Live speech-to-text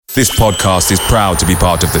This podcast is proud to be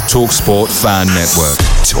part of the TalkSport Fan Network.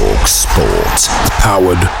 TalkSport.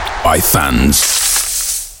 Powered by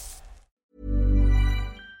fans.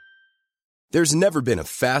 There's never been a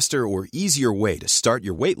faster or easier way to start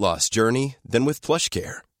your weight loss journey than with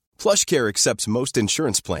PlushCare. PlushCare accepts most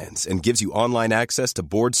insurance plans and gives you online access to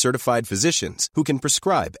board-certified physicians who can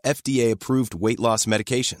prescribe FDA-approved weight loss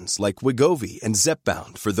medications like Wegovy and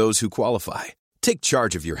Zepbound for those who qualify. Take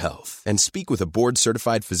charge of your health and speak with a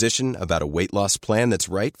board-certified physician about a weight loss plan that's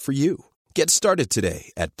right for you. Get started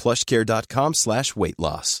today at plushcare.com/weight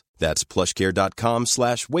loss. That's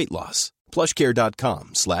plushcare.com/weight loss.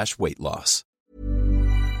 plushcare.com/weight loss.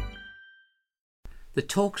 The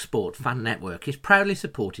TalkSport Fan Network is proudly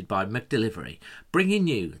supported by McDelivery, bringing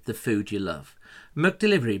you the food you love.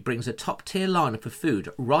 McDelivery brings a top-tier lineup of food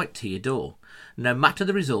right to your door. No matter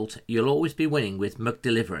the result, you'll always be winning with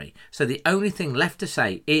McDelivery. So the only thing left to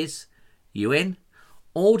say is, you in?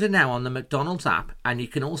 Order now on the McDonald's app, and you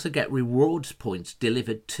can also get rewards points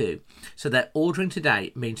delivered too. So that ordering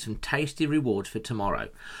today means some tasty rewards for tomorrow.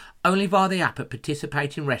 Only via the app at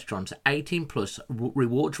participating restaurants. 18 plus,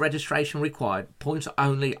 rewards registration required, points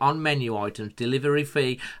only on menu items, delivery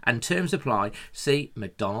fee and terms apply. See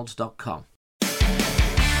mcdonalds.com.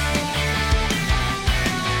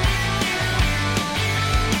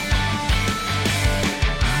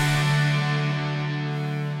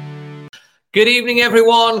 Good evening,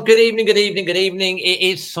 everyone. Good evening, good evening, good evening. It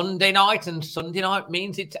is Sunday night, and Sunday night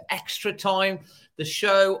means it's extra time. The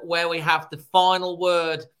show where we have the final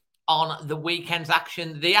word on the weekend's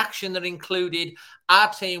action. The action that included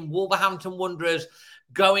our team, Wolverhampton Wanderers,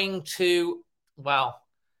 going to, well,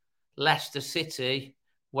 Leicester City,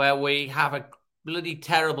 where we have a bloody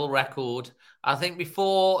terrible record. I think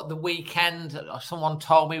before the weekend, someone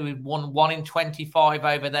told me we won 1 in 25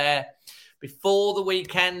 over there. Before the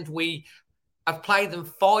weekend, I've played them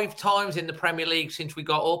 5 times in the Premier League since we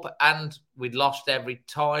got up, and we'd lost every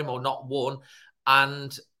time or not won.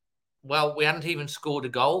 And, well, we hadn't even scored a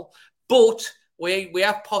goal. But we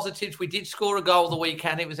have positives. We did score a goal the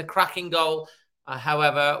weekend. It was a cracking goal.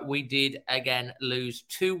 However, we did, again, lose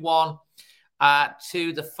 2-1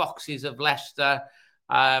 to the Foxes of Leicester.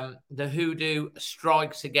 The Hoodoo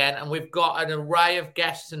strikes again. And we've got an array of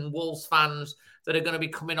guests and Wolves fans that are going to be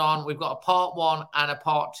coming on. We've got a part 1 and a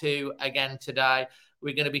part 2 again today.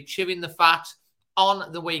 We're going to be chewing the fat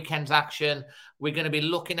on the weekend's action. We're going to be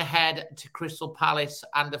looking ahead to Crystal Palace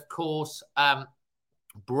and, of course,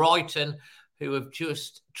 Brighton, who have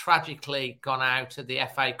just tragically gone out of the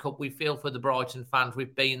FA Cup. We feel for the Brighton fans.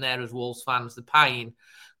 We've been there as Wolves fans. The pain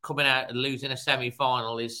coming out and losing a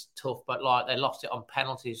semi-final is tough, but like they lost it on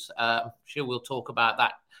penalties. I'm sure we'll talk about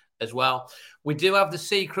that as well. We do have the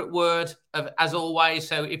secret word, as always.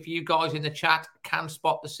 So if you guys in the chat can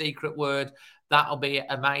spot the secret word, that'll be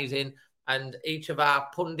amazing. And each of our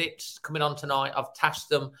pundits coming on tonight, I've tasked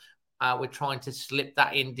them. We're trying to slip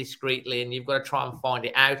that in discreetly, and you've got to try and find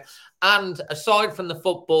it out. And aside from the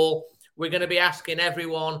football, we're going to be asking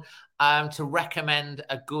everyone to recommend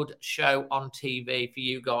a good show on TV for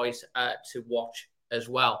you guys to watch as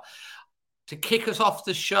well. To kick us off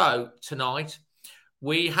the show tonight,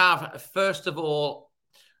 we have, first of all,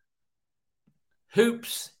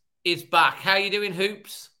 Hoops is back. How are you doing,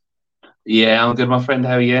 Hoops? Yeah, I'm good, my friend.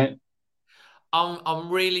 How are you? I'm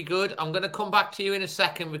really good. I'm going to come back to you in a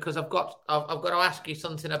second because I've got to ask you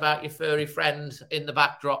something about your furry friend in the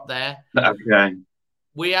backdrop there. Okay.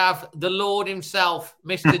 We have the Lord himself,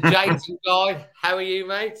 Mr. Jason Guy. How are you,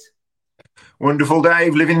 mate? Wonderful,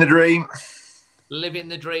 Dave. Living the dream. Living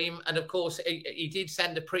the dream. And, of course, he did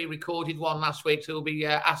send a pre-recorded one last week, so we'll be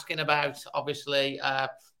asking about, obviously, how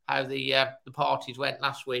the parties went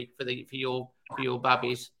last week for your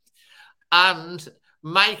babbies. And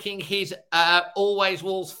making his Always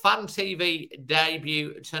Wolves Fan TV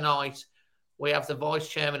debut tonight, we have the Vice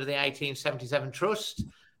Chairman of the 1877 Trust.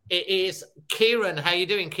 It is Kieran. How you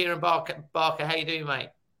doing, Kieran Barker? How you doing, mate?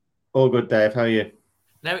 All good, Dave. How are you?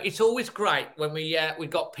 Now, it's always great when we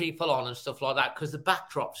got people on and stuff like that because the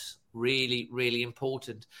backdrop's really, really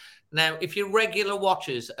important. Now, if you're regular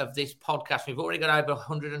watchers of this podcast, we've already got over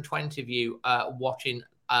 120 of you watching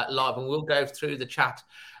live, and we'll go through the chat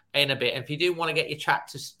in a bit. And if you do want to get your chat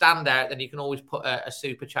to stand out, then you can always put a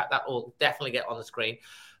super chat. That will definitely get on the screen.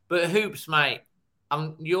 But Hoops, mate,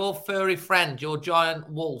 your furry friend, your giant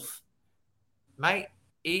wolf, mate,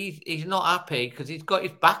 he's not happy because he's got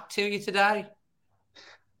his back to you today.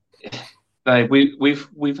 Dave,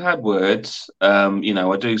 we've had words.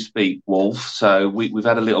 I do speak wolf, so we've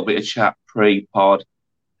had a little bit of chat pre-pod.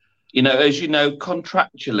 As you know,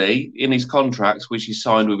 contractually in his contracts, which he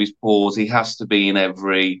signed with his paws, he has to be in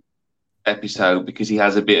every episode because he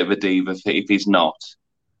has a bit of a diva fit if he's not.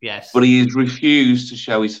 Yes. But he has refused to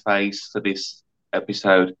show his face for this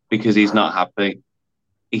episode because he's not happy.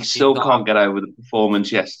 He still can't get over the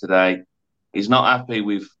performance yesterday. He's not happy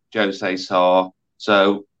with Jose Sarr.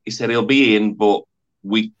 So he said he'll be in, but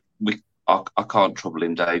I can't trouble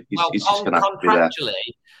him, Dave. He's just going to have to be there.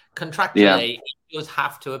 Contractually, he does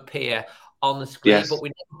have to appear on the screen, Yes. but we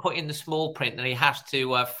never put in the small print that he has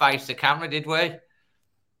to face the camera, did we?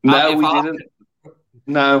 No, we didn't.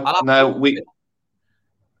 No,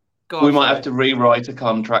 we might have to rewrite a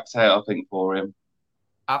contract out, I think, for him.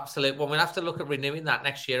 Absolutely. Well, we'll have to look at renewing that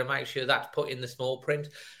next year and make sure that's put in the small print.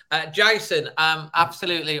 Jason,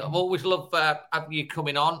 absolutely. I've always loved having you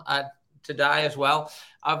coming on today as well.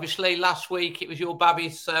 Obviously, last week it was your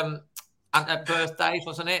baby's birthdays,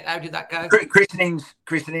 wasn't it? How did that go? Christening.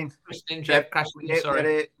 Jeff.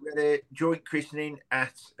 Sorry. We had a joint christening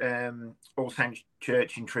at All Saints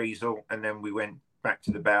Church in Treacle, and then we went back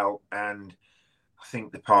to the Bell, and I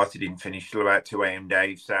think the party didn't finish till about 2 a.m,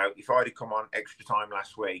 Dave. So if I'd have come on extra time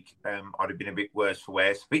last week, I'd have been a bit worse for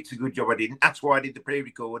wear. So it's a good job I didn't. That's why I did the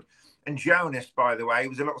pre-record. And Jonas, by the way,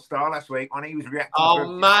 was a little star last week when he was reacting.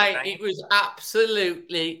 Oh, mate, it was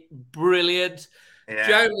absolutely brilliant. Yeah.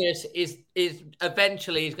 Jonas is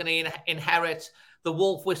eventually he's going to inherit the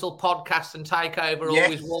Wolf Whistle podcast and take over all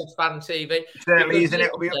his Wolves fan TV. Certainly, isn't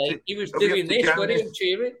it? He was doing this, wasn't he,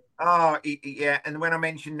 cheering? Oh, yeah. And when I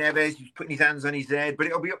mentioned Neves, he was putting his hands on his head. But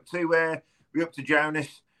it'll be up to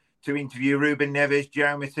Jonas to interview Ruben Neves,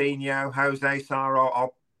 Joe Moutinho, Jose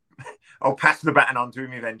Sarr. I'll pass the baton on to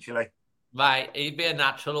him eventually. Mate, he'd be a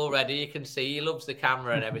natural already. You can see he loves the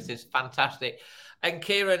camera and everything. It's fantastic. And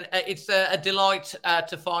Kieran, it's a delight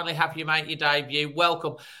to finally have you make your debut.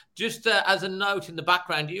 Welcome. Just as a note in the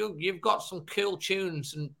background, you've got some cool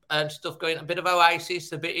tunes and stuff going. A bit of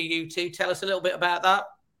Oasis, a bit of U2. Tell us a little bit about that.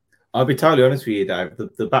 I'll be totally honest with you, Dave.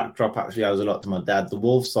 The backdrop actually owes a lot to my dad. The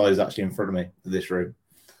Wolves side is actually in front of me for this room.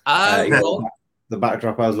 The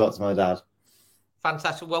backdrop owes a lot to my dad.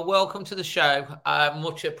 Fantastic. Well, welcome to the show.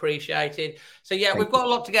 Much appreciated. So, yeah, we've got a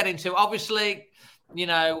lot to get into. Obviously,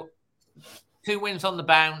 2 wins on the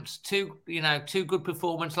bounce, two good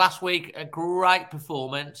performances. Last week, a great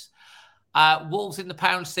performance. Wolves in the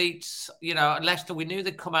pound seats. Leicester, we knew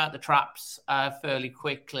they'd come out the traps fairly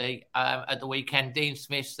quickly at the weekend. Dean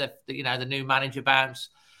Smith's, the new manager bounce.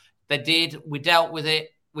 They did. We dealt with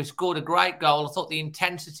it. We scored a great goal. I thought the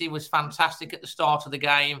intensity was fantastic at the start of the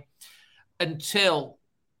game until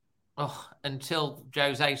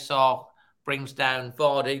Jose Sarr brings down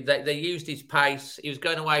Vardy. They used his pace. He was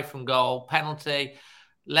going away from goal. Penalty.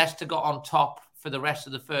 Leicester got on top for the rest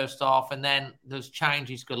of the first half, and then there's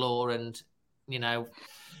changes galore. And,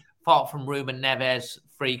 apart from Ruben Neves,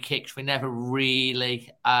 free kicks, we never really,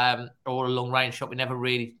 or a long-range shot, we never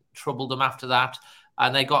really troubled them after that.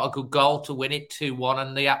 And they got a good goal to win it 2-1,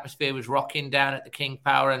 and the atmosphere was rocking down at the King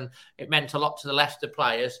Power, and it meant a lot to the Leicester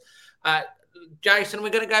players. Jason, we're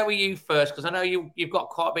going to go with you first because I know you've got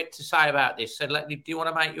quite a bit to say about this. So do you want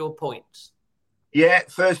to make your points? Yeah,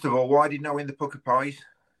 first of all, why didn't I win the Pucker Pies?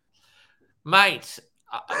 Mate,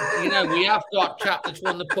 we have got a chap that's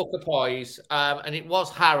won the Pucker Pies, and it was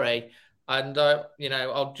Harry. And,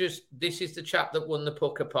 this is the chap that won the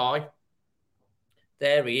Pucker Pie.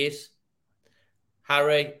 There he is.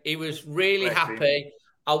 Harry, he was really happy.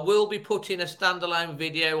 I will be putting a standalone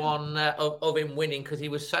video on of him winning because he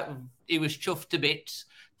was chuffed to bits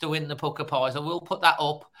to win the Pucker Pies. I will put that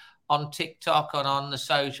up on TikTok and on the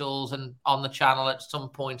socials and on the channel at some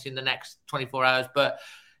point in the next 24 hours. But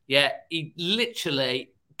yeah, he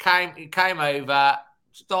literally came over,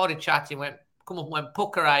 started chatting, went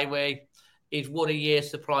Pucker away. He's won a year's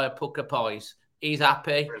supply of Pucker Pies. He's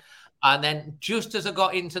happy. And then just as I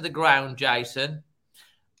got into the ground, Jason,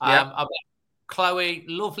 I met Chloe,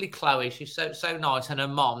 lovely Chloe. She's so nice. And her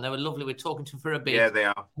mom, they were lovely. We're talking to her for a bit. Yeah, they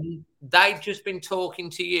are. They'd just been talking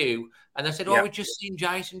to you. And they said, we've just seen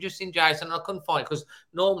Jason. And I couldn't find it because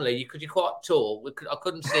normally you're quite tall. I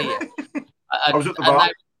couldn't see you. I was at the bar.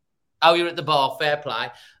 You're at the bar. Fair play.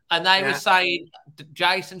 And they were saying,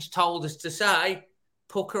 Jason's told us to say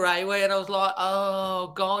Pucker away. And I was like,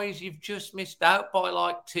 oh, guys, you've just missed out by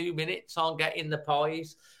like 2 minutes on getting the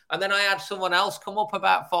pies. And then I had someone else come up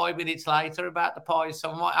about 5 minutes later about the pies.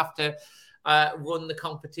 So I might have to run the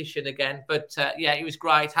competition again. But, it was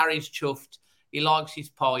great. Harry's chuffed. He likes his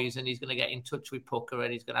pies and he's going to get in touch with Pucker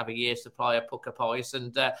and he's going to have a year's supply of Pucker pies.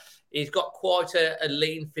 And he's got quite a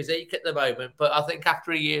lean physique at the moment. But I think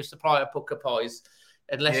after a year's supply of Pucker pies,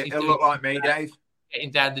 unless he's he'll look like me, Dave.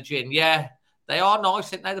 Getting down the gin. Yeah, they are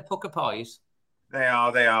nice, aren't they, the Pucker pies? They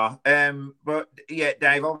are. But yeah,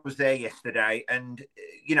 Dave, I was there yesterday, and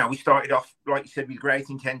we started off, like you said, with great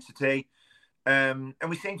intensity, and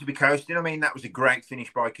we seemed to be coasting. I mean, that was a great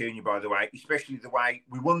finish by Cunha, by the way, especially the way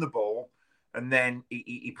we won the ball, and then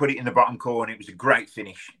he put it in the bottom corner. It was a great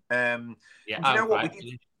finish. And you know what we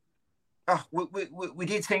did? We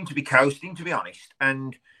did seem to be coasting, to be honest,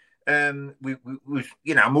 and we was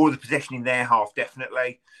more of the possession in their half,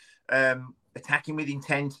 definitely. Attacking with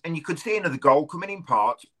intent, and you could see another goal coming in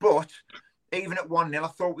parts, but even at 1-0, I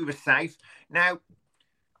thought we were safe. Now,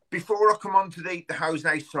 before I come on to the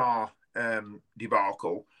Jose Sarr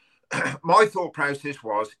debacle, my thought process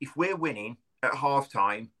was, if we're winning at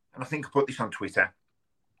half-time, and I think I put this on Twitter,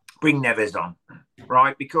 bring Neves on,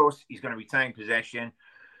 right? Because he's going to retain possession.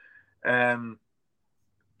 But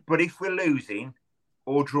if we're losing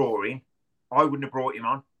or drawing, I wouldn't have brought him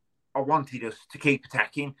on. I wanted us to keep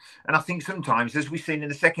attacking. And I think sometimes, as we've seen in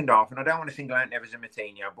the second half, and I don't want to single out Neves and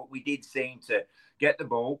Moutinho, but we did seem to get the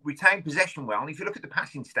ball, retain possession well. And if you look at the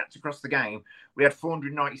passing stats across the game, we had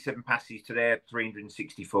 497 passes to their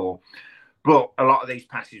 364. But a lot of these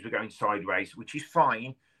passes were going sideways, which is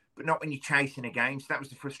fine, but not when you're chasing a game. So that was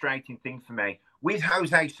the frustrating thing for me. With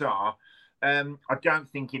Jose Sarr, I don't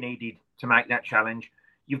think he needed to make that challenge.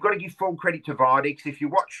 You've got to give full credit to Vardy, because if you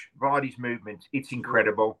watch Vardy's movement, it's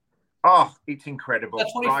incredible. Oh, it's incredible. That's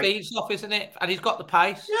what he feeds off, isn't it? And he's got the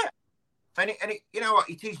pace. Yeah. And you know what?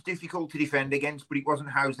 It is difficult to defend against, but it wasn't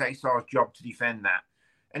Jose Sarr's job to defend that.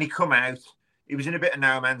 And he come out. He was in a bit of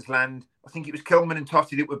no man's land. I think it was Kilman and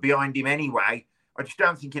Totti that were behind him anyway. I just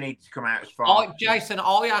don't think he needed to come out as far. Jason,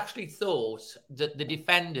 I actually thought that the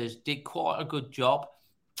defenders did quite a good job.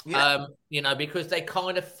 Yeah. Because they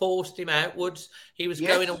kind of forced him outwards. He was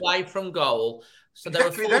going away from goal. So they were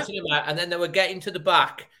forcing him out, and then they were getting to the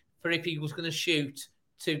back for if he was going to shoot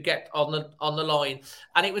to get on the line.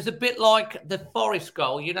 And it was a bit like the Forest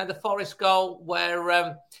goal. The Forest goal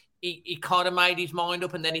where he kind of made his mind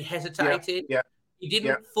up and then he hesitated. Yeah. He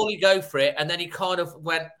didn't fully go for it, and then he kind of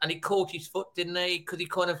went and he caught his foot, didn't he? Because he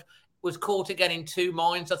kind of was caught again in two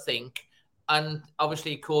minds, I think. And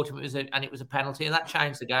obviously he caught him, and it was a penalty, and that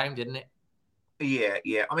changed the game, didn't it?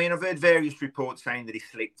 Yeah. I mean, I've heard various reports saying that he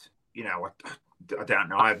slipped. I don't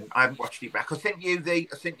know. I haven't watched it back. I sent you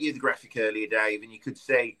the graphic earlier, Dave, and you could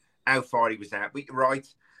see how far he was out. But you're right.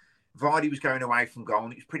 Vardy was going away from goal,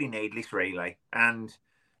 and it was pretty needless, really. And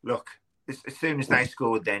look, as soon as they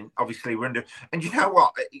scored, then obviously we're under. And you know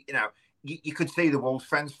what? You could see the Wolves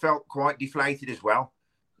fans felt quite deflated as well.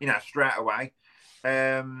 Straight away.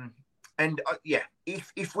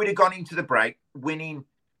 If we'd have gone into the break winning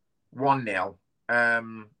 1-0,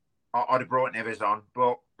 I'd have brought Neves on.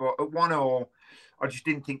 But at 1-1, I just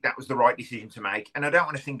didn't think that was the right decision to make. And I don't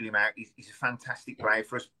want to single him out. He's a fantastic player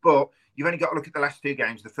for us. But you've only got to look at the last two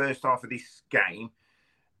games. The first half of this game,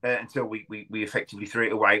 until we effectively threw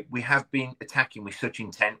it away, we have been attacking with such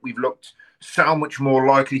intent. We've looked so much more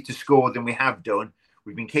likely to score than we have done.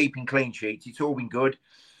 We've been keeping clean sheets. It's all been good.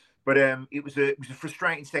 But it was a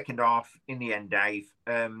frustrating second half in the end, Dave.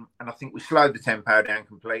 And I think we slowed the tempo down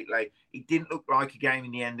completely. It didn't look like a game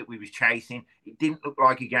in the end that we was chasing. It didn't look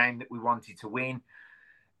like a game that we wanted to win.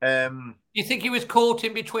 You think he was caught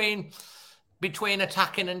in between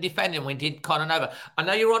attacking and defending when he did kind of over? I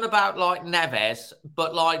know you're on about like Neves,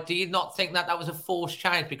 but do you not think that was a forced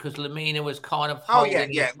change because Lamina was kind of? Oh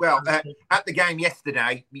yeah. Well, at the game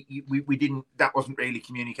yesterday, we didn't. That wasn't really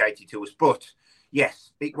communicated to us, but.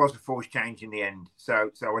 Yes, it was a forced change in the end.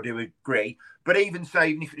 So I do agree. But even if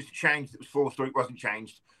it was a change that was forced or it wasn't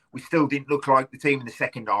changed, we still didn't look like the team in the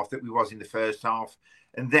second half that we was in the first half.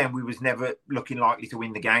 And then we was never looking likely to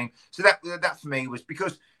win the game. So that for me was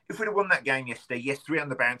because if we'd have won that game yesterday, yes, 3 on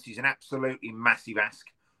the bounce is an absolutely massive ask.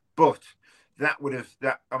 But we'd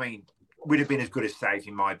have been as good as safe,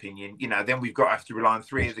 in my opinion. Then we've got to have to rely on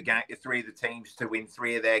three of the teams to win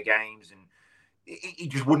 3 of their games. And it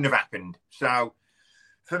just wouldn't have happened. So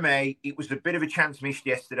for me, it was a bit of a chance missed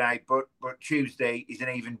yesterday, but Tuesday is an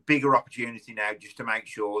even bigger opportunity now just to make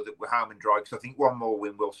sure that we're home and dry, because I think one more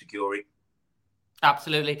win will secure it.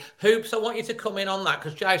 Absolutely. Hoops, I want you to come in on that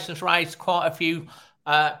because Jason's raised quite a few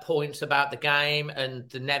points about the game and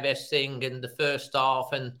the Neves thing and the first half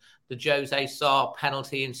and the Jose Sarr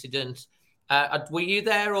penalty incident. Were you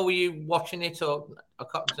there or were you watching it? Or I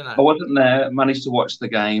don't know. I wasn't there. Managed to watch the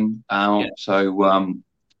game. So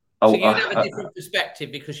you have a different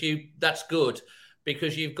perspective because that's good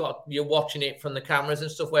because you're watching it from the cameras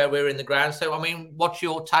and stuff where we're in the ground. So I mean, what's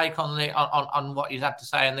your take on what you had to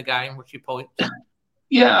say in the game? What's your point?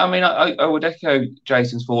 Yeah, I mean, I would echo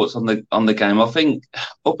Jason's thoughts on the game. I think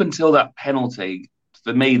up until that penalty,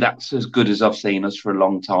 for me, that's as good as I've seen us for a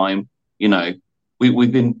long time.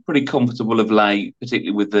 we've been pretty comfortable of late,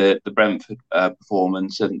 particularly with the Brentford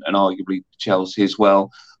performance and arguably Chelsea as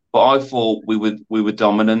well. But I thought we were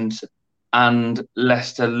dominant, and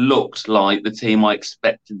Leicester looked like the team I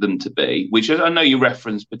expected them to be. Which I know you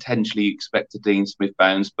referenced potentially you expected Dean Smith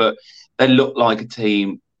bounce, but they looked like a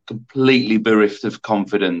team completely bereft of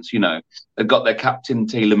confidence. You know, they've got their captain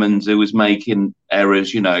Tielemans who was making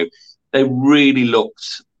errors. You know, they really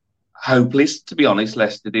looked hopeless, to be honest.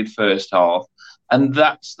 Leicester did first half. And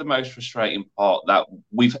that's the most frustrating part, that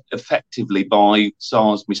we've effectively, by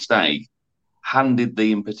Sarr's mistake, handed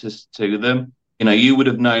the impetus to them. You know, you would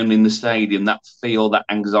have known in the stadium that feel, that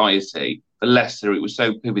anxiety. For Leicester, it was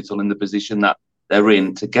so pivotal in the position that they're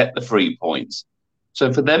in to get the 3 points.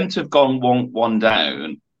 So for them to have gone one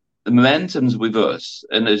down, the momentum's with us.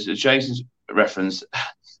 And as Jason's referenced,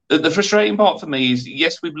 the frustrating part for me is,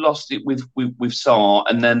 yes, we've lost it with Sarr,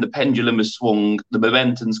 and then the pendulum has swung, the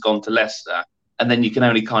momentum's gone to Leicester. And then you can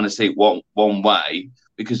only kind of see it one way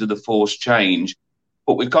because of the forced change.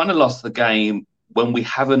 But we've kind of lost the game when we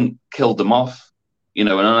haven't killed them off, you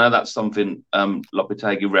know. And I know that's something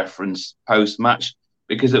Lopetegui referenced post-match,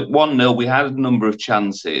 because at 1-0 we had a number of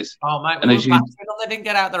chances. Oh, mate, and they didn't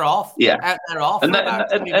get out there off. Yeah, out there off.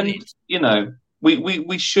 And you know,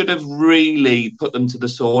 we should have really put them to the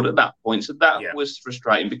sword at that point. So that was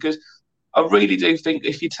frustrating, because I really do think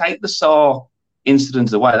if you take the Sarr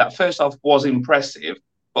incidents away, that first half was impressive,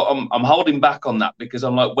 but I'm holding back on that, because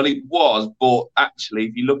I'm like, well, it was, but actually,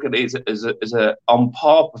 if you look at it as a on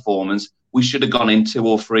par performance, we should have gone in 2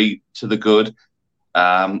 or 3 to the good.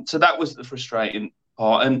 So that was the frustrating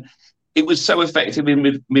part, and it was so effective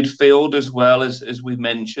in midfield as well, as we've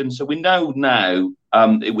mentioned. So we know now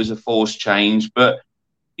it was a forced change, but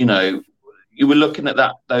you know, you were looking at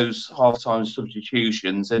those half-time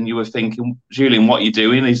substitutions, and you were thinking, Julian, what are you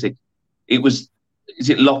doing? Is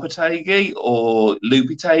it Lopetegui or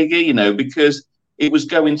Lopetegui? You know, because it was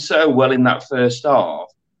going so well in that first half.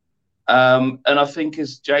 And I think,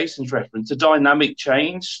 as Jason's referenced, the dynamic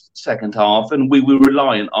changed second half, and we were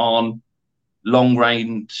reliant on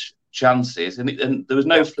long-range chances, and there was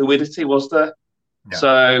no fluidity, was there? No.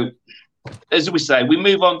 So, as we say, we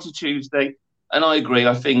move on to Tuesday, and I agree.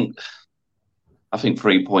 I think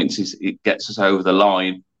 3 points it gets us over the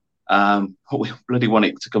line. But we bloody want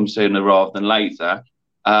it to come sooner rather than later.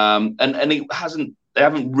 And it hasn't. They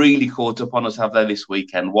haven't really caught up on us, have they, this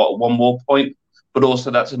weekend? What, 1 more point? But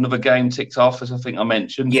also that's another game ticked off, as I think I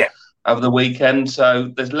mentioned, over the weekend.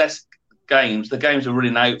 So there's less games. The games are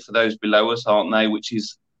running out for those below us, aren't they? Which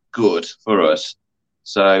is good for us.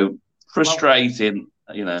 So frustrating,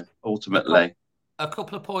 you know, ultimately. A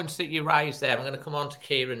couple of points that you raised there. I'm going to come on to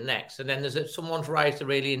Kieran next. And then someone's raised a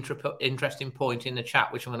really interesting point in the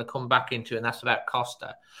chat, which I'm going to come back into, and that's about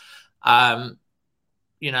Costa.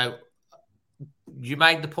 You know, you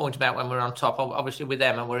made the point about when we're on top, obviously with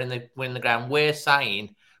them, and we're in the ground. We're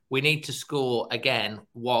saying we need to score again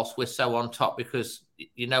whilst we're so on top, because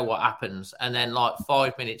you know what happens. And then, like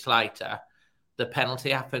 5 minutes later, the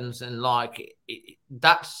penalty happens, and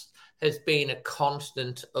has been a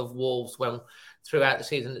constant of Wolves throughout the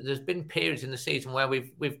season. There's been periods in the season where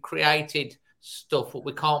we've created stuff, but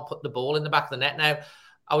we can't put the ball in the back of the net. Now,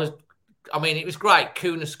 it was great,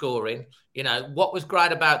 Kuna scoring. You know, what was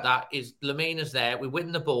great about that is Lamina's there. We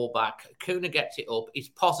win the ball back. Kuna gets it up. He's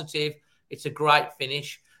positive. It's a great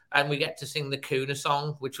finish. And we get to sing the Kuna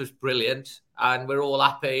song, which was brilliant. And we're all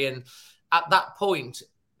happy. And at that point,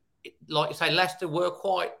 like you say, Leicester were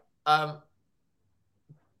quite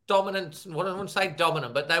dominant. Well, I wouldn't say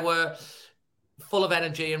dominant, but they were full of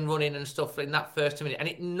energy and running and stuff in that first minute. And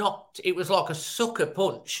it was like a sucker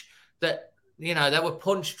punch that, you know, they were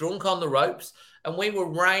punch drunk on the ropes, and we were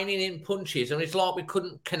raining in punches, and it's like we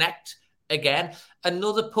couldn't connect again.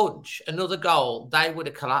 Another punch, another goal, they would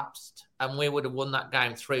have collapsed, and we would have won that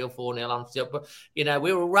game 3 or 4-0 on still. But, you know,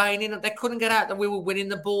 we were raining, they couldn't get out, that we were winning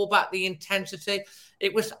the ball back, the intensity.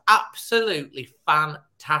 It was absolutely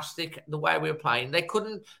fantastic the way we were playing. They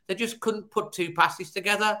just couldn't put 2 passes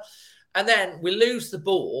together. And then we lose the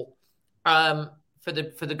ball for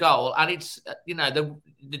the goal, and it's, you know,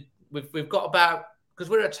 we've got about, because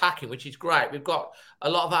we're attacking, which is great. We've got a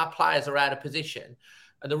lot of our players are out of position,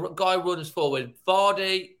 and the guy runs forward.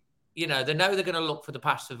 Vardy, you know, they know they're going to look for the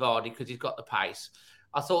pass to Vardy because he's got the pace.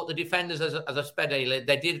 I thought the defenders, as I said earlier,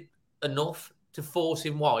 they did enough to force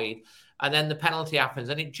him wide, and then the penalty happens,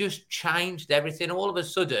 and it just changed everything. All of a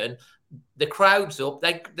sudden, the crowd's up.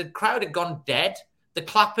 The crowd had gone dead. The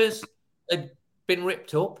clappers had been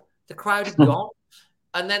ripped up. The crowd had gone,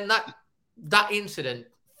 and then that incident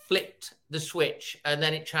flipped the switch, and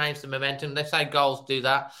then it changed the momentum. They say goals do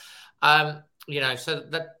that. So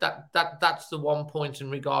that's the one point in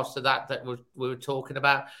regards to that we were talking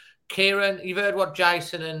about. Kieran, you've heard what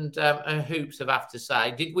Jason and Hoops have to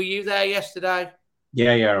say. Were you there yesterday?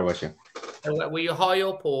 Yeah, I was. Yeah. Were you high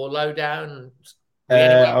up or low down?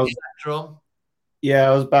 I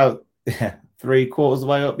was about 3/4 of the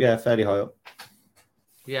way up. Yeah, fairly high up.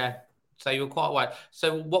 Yeah, so you were quite wide.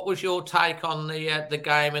 So, what was your take on the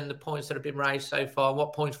game and the points that have been raised so far?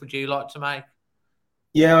 What points would you like to make?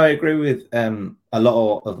 Yeah, I agree with a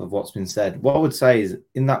lot of what's been said. What I would say is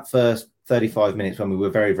in that first 35 minutes when we were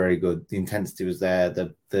very, very good, the intensity was there,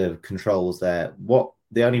 the control was there.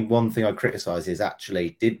 The only one thing I criticise is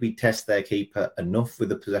actually, did we test their keeper enough with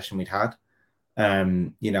the possession we'd had?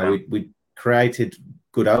 We created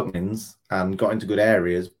good openings and got into good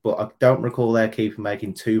areas, but I don't recall their keeper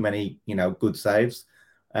making too many, good saves.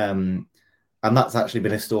 And that's actually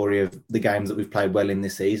been a story of the games that we've played well in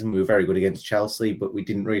this season. We were very good against Chelsea, but we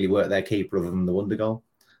didn't really work their keeper other than the wonder goal.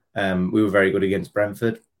 We were very good against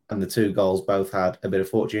Brentford, and the 2 goals both had a bit of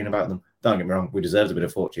fortune about them. Don't get me wrong, we deserved a bit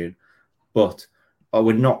of fortune, but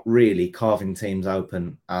we're not really carving teams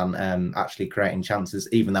open and actually creating chances,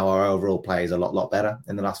 even though our overall play is a lot better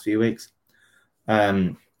in the last few weeks.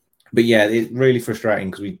 But yeah, it's really frustrating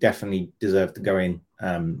because we definitely deserved to go in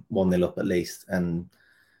 1-0 up at least. And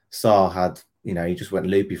Sarr had, he just went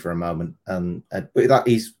loopy for a moment. But that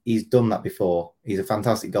he's done that before. He's a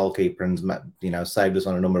fantastic goalkeeper and, saved us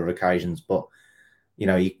on a number of occasions. But,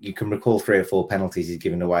 you can recall 3 or 4 penalties he's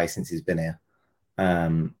given away since he's been here.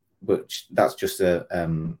 Which that's just a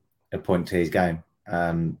point to his game.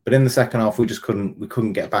 But in the second half, we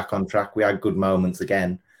couldn't get back on track. We had good moments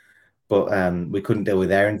again, but we couldn't deal with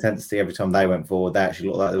their intensity. Every time they went forward, they actually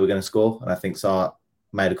looked like they were going to score. And I think Sarr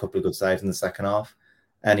made a couple of good saves in the second half.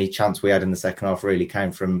 Any chance we had in the second half really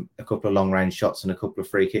came from a couple of long-range shots and a couple of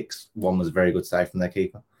free kicks. One was a very good save from their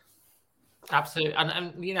keeper. Absolutely.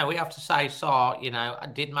 And we have to say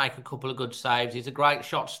Sarr, did make a couple of good saves. He's a great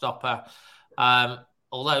shot stopper.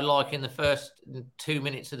 Although, like in the first 2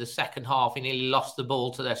 minutes of the second half, he nearly lost the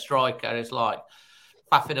ball to their striker. It's like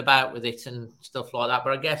faffing about with it and stuff like that.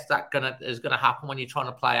 But I guess that is gonna happen when you're trying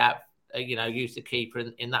to play out, use the keeper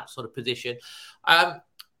in that sort of position.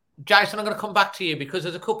 Jason, I'm going to come back to you because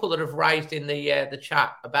there's a couple that have raised in the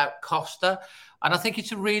chat about Costa, and I think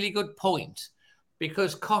it's a really good point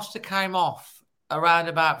because Costa came off around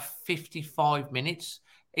about 55 minutes.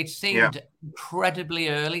 It seemed incredibly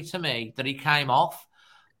early to me that he came off.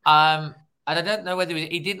 And I don't know whether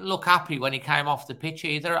he didn't look happy when he came off the pitch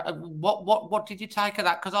either. What did you take of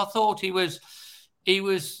that? Because I thought he was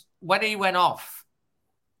when he went off.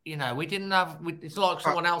 We didn't have. It's like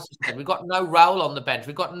someone else said. We've got no role on the bench.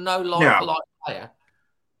 We've got no life player.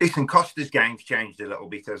 Listen, Costa's game's changed a little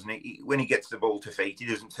bit, hasn't it? When he gets the ball to feet, he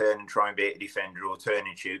doesn't turn and try and beat a defender or turn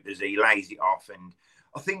and shoot. He lays it off, and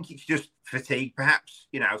I think it's just fatigue. Perhaps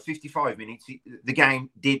 55 minutes. The game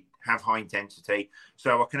did have high intensity,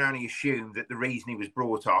 so I can only assume that the reason he was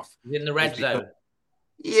brought off in the red zone.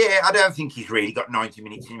 Yeah, I don't think he's really got 90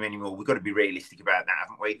 minutes in him anymore. We've got to be realistic about that,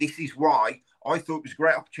 haven't we? This is why I thought it was a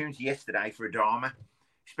great opportunity yesterday for Adama,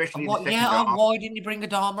 especially in the second half. Why didn't you bring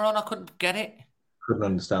Adama on? I couldn't get it. Couldn't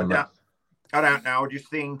understand that. I don't know. I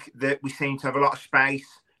just think that we seem to have a lot of space.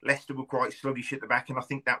 Leicester were quite sluggish at the back, and I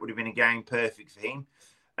think that would have been a game perfect for him.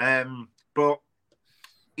 But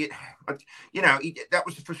that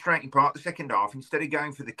was the frustrating part. The second half, instead of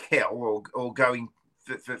going for the kill or going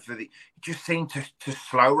for the, it just seemed to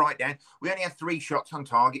slow right down. We only had 3 shots on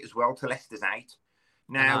target as well to Leicester's 8.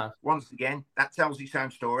 Now, once again, that tells its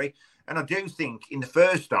own story. And I do think in the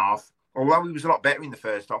first half, although we was a lot better in the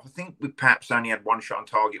first half, I think we perhaps only had 1 shot on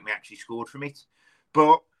target and we actually scored from it.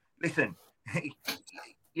 But listen,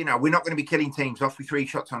 we're not going to be killing teams off with 3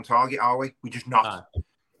 shots on target, are we? We're just not.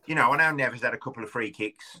 No. I know Neves had a couple of free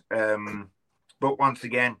kicks. But once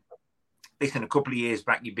again, listen, a couple of years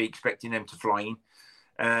back, you'd be expecting them to fly in.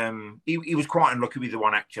 He was quite unlucky with the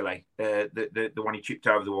one, actually. The one he chipped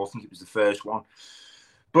over the wall. I think it was the first one.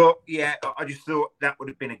 But, yeah, I just thought that would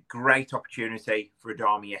have been a great opportunity for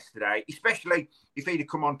Adama yesterday, especially if he'd have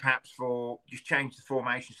come on perhaps for just change the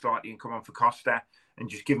formation slightly and come on for Costa and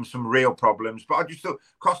just give him some real problems. But I just thought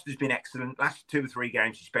Costa's been excellent. Last 2 or 3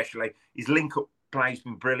 games especially. His link-up play's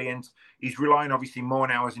been brilliant. He's relying obviously more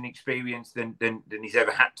now as an experience than he's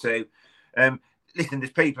ever had to. Listen,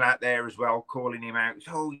 there's people out there as well calling him out.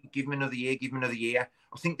 Oh, give him another year, give him another year.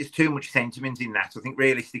 I think there's too much sentiment in that. I think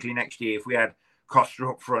realistically next year, if we had Costa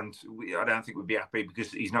up front, I don't think we'd be happy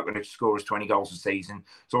because he's not going to score us 20 goals a season.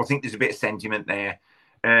 So I think there's a bit of sentiment there.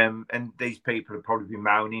 And these people have probably been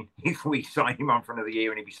moaning if we sign him on for another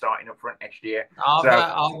year and he'd be starting up front next year. I've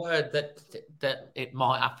heard that it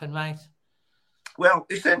might happen, mate. Well,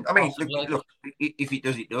 listen, I mean, Possibly. look, if it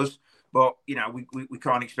does, it does. But, you know, we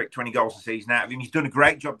can't expect 20 goals a season out of him. He's done a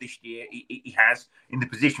great job this year. He has, in the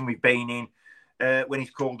position we've been in. When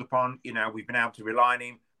he's called upon, you know, we've been able to rely on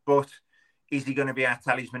him. But is he going to be our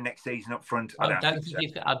talisman next season up front? I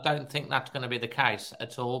don't think that's going to be the case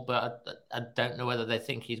at all. But I don't know whether they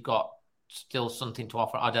think he's got still something to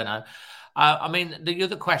offer. I don't know. I mean, the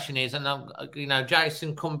other question is, and you know,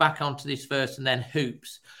 Jason, come back onto this first, and then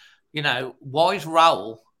Hoops. You know, why is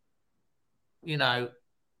Raul, you know,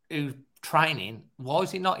 who's training, why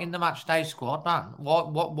is he not in the match day squad, man?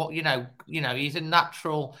 What? You know, he's a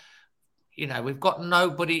natural. You know, we've got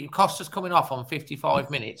nobody. Costa's coming off on 55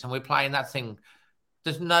 minutes, and we're playing that thing.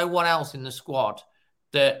 There's no one else in the squad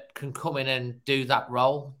that can come in and do that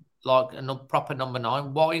role like a proper number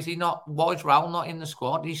 9. Why is he not? Why is Raul not in the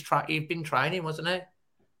squad? He's been training, wasn't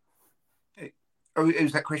he? Oh, it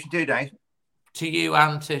was that question too, Dave. To you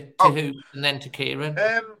and to who, and then to Kieran.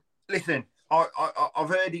 Listen, I've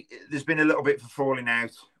heard there's been a little bit of a falling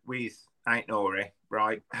out with Aït-Nouri,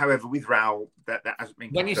 right? However, with Raul, that hasn't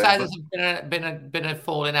been. When you say there's been a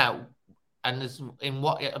falling out, and there's in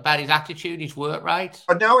what about his attitude, his work rate?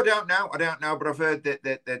 I don't know, but I've heard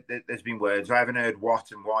that there's been words. I haven't heard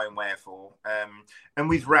what and why and wherefore. And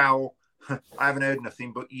with Raul, I haven't heard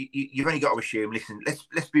nothing. But you've only got to assume. Listen,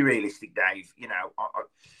 let's be realistic, Dave. You know,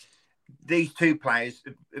 these two players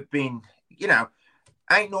have been. You know,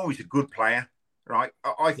 Aït-Nouri's a good player. Right,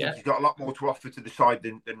 I think he's got a lot more to offer to the side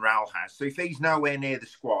than Raul has. So if he's nowhere near the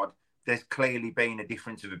squad, there's clearly been a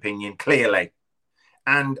difference of opinion, clearly.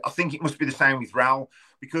 And I think it must be the same with Raul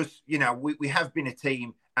because, you know, we have been a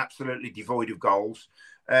team absolutely devoid of goals.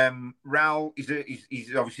 Raul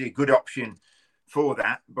is obviously a good option for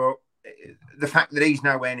that, but the fact that he's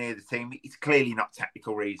nowhere near the team, it's clearly not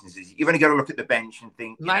tactical reasons. You've only got to look at the bench and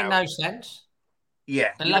think. Made no sense.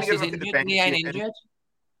 Yeah. Unless he's injured, he ain't injured.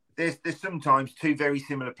 There's sometimes two very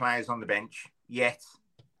similar players on the bench, yet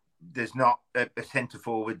there's not a centre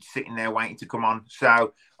forward sitting there waiting to come on.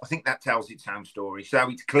 So I think that tells its own story. So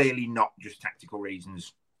it's clearly not just tactical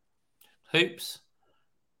reasons. Hoops.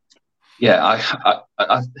 Yeah,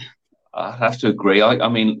 I have to agree. I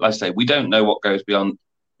mean, like I say, we don't know what goes behind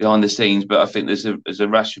the scenes, but I think there's a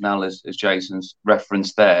rationale, as Jason's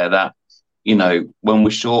referenced there, that, you know, when we're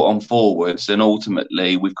short on forwards, then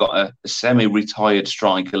ultimately we've got a semi-retired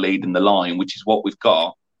striker leading the line, which is what we've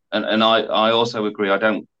got. And I also agree. I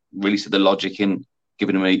don't really see the logic in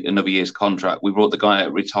giving him another year's contract. We brought the guy out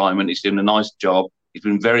of retirement. He's doing a nice job. He's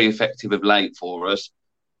been very effective of late for us.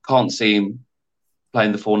 Can't see him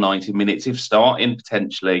playing the full 90 minutes, if starting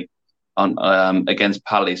potentially on against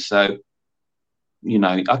Palace. So, you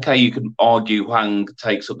know, okay, you can argue Hwang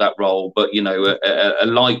takes up that role, but, you know, a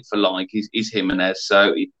like for like is Jimenez.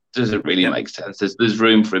 So it doesn't really make sense. There's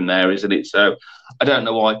room for him there, isn't it? So I don't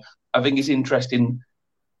know why. I think it's interesting.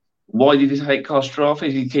 Why did he take Costa off?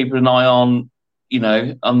 Is he keeping an eye on, you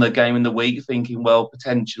know, on the game in the week, thinking, well,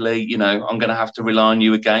 potentially, you know, I'm going to have to rely on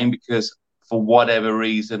you again because for whatever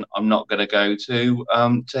reason, I'm not going to go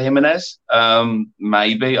to Jimenez.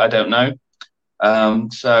 Maybe, I don't know.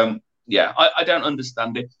 So, yeah, I don't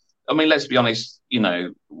understand it. I mean, let's be honest, you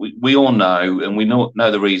know, we all know and we know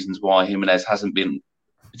the reasons why Jimenez hasn't been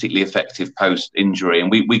particularly effective post-injury, and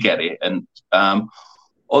we get it. And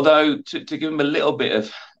although to give him a little bit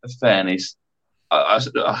of fairness, I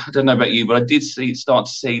don't know about you, but I did start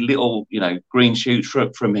to see little, you know, green shoots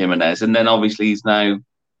from Jimenez, and then obviously he's now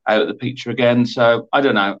out of the picture again. So I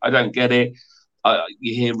don't know. I don't get it.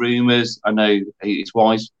 You hear rumours. I know his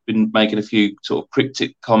wife's been making a few sort of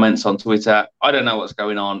cryptic comments on Twitter. I don't know what's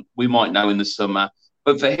going on. We might know in the summer.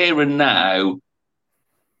 But for here and now,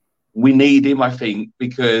 we need him, I think,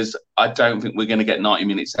 because I don't think we're going to get 90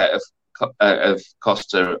 minutes out of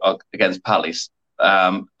Costa against Palace.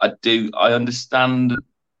 I understand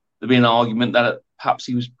there being an argument that perhaps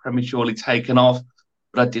he was prematurely taken off,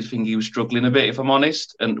 but I did think he was struggling a bit, if I'm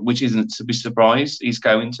honest, and which isn't to be surprised he's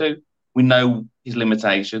going to. We know his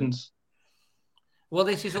limitations. Well,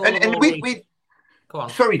 this is all. Go on.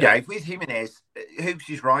 Sorry, Dave. With Jimenez, Hoops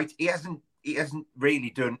is right. He hasn't really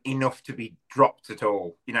done enough to be dropped at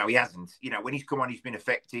all. You know, he hasn't. You know, when he's come on, he's been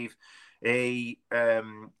effective. He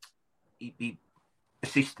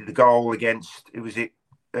assisted the goal against. Who was it?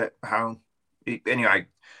 How? Anyway,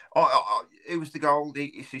 it was the goal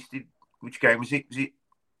he assisted. Which game was it? Was it?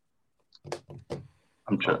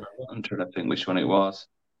 I'm trying to think which one it was.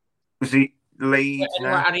 Was it Leeds?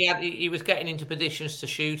 Yeah, and he was getting into positions to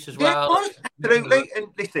shoot as well. Yeah, absolutely. And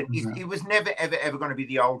listen, he was never, ever going to be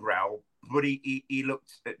the old Raul, but he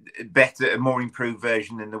looked better, a more improved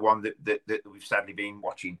version than the one that we've sadly been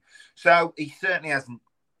watching. So he certainly hasn't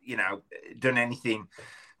done anything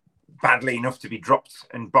badly enough to be dropped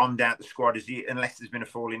and bombed out the squad unless there's been a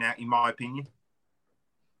falling out, in my opinion.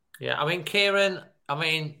 Yeah, I mean, Kieran,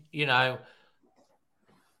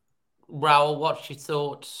 Raoul, what's your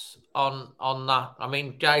thoughts on that? I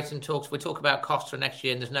mean, we talk about Costa next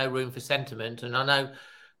year and there's no room for sentiment. And I know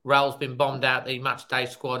Raoul's been bombed out the match day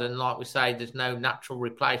squad, and like we say, there's no natural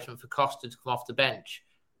replacement for Costa to come off the bench.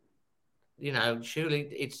 Surely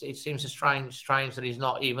it seems strange that he's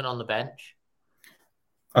not even on the bench.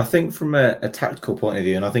 I think from a tactical point of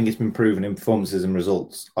view, and I think it's been proven in performances and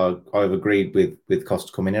results, I've agreed with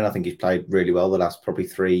Costa coming in. I think he's played really well the last probably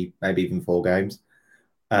 3, maybe even 4 games.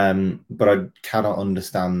 But I cannot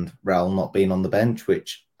understand Raoul not being on the bench,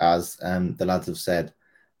 which, as the lads have said,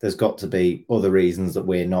 there's got to be other reasons that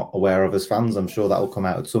we're not aware of as fans. I'm sure that will come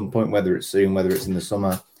out at some point, whether it's soon, whether it's in the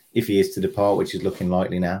summer, if he is to depart, which is looking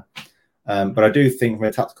likely now. But I do think from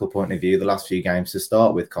a tactical point of view, the last few games to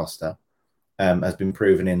start with Costa has been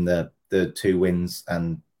proven in the 2 wins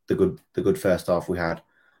and the good first half we had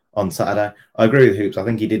on Saturday. I agree with Hoops. I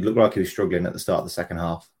think he did look like he was struggling at the start of the second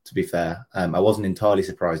half, to be fair. I wasn't entirely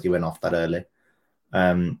surprised he went off that early.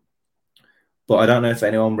 But I don't know if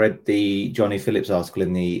anyone read the Johnny Phillips article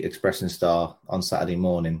in the Express and Star on Saturday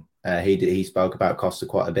morning. He spoke about Costa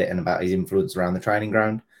quite a bit and about his influence around the training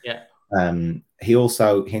ground. Yeah. He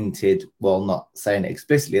also hinted, well, not saying it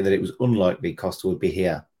explicitly, that it was unlikely Costa would be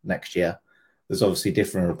here next year. There's obviously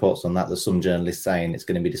different reports on that. There's some journalists saying it's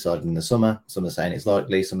going to be decided in the summer. Some are saying it's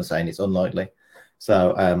likely. Some are saying it's unlikely.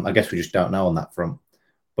 So I guess we just don't know on that front.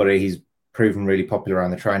 But he's proven really popular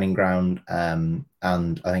around the training ground. And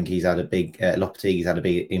I think he's had a big, Lopetegui's had a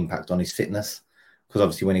big impact on his fitness. Because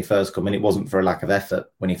obviously when he first come in, it wasn't for a lack of effort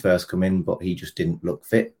when he first come in, but he just didn't look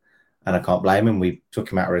fit. And I can't blame him. We took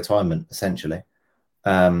him out of retirement, essentially.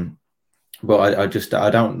 But I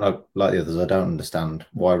don't, like the others, I don't understand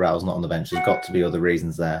why Raoul's not on the bench. There's got to be other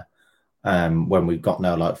reasons there. When we've got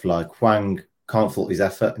no like for like. Hwang can't fault his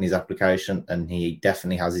effort and his application, and he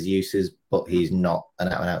definitely has his uses, but he's not an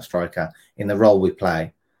out-and-out striker. In the role we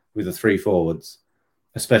play with the 3 forwards,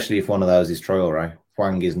 especially if one of those is Traore,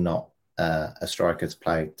 Hwang is not a striker to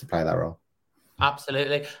play that role.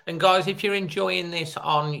 Absolutely. And guys, if you're enjoying this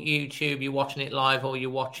on YouTube, you're watching it live or you're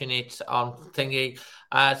watching it on thingy,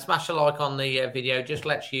 smash a like on the video. Just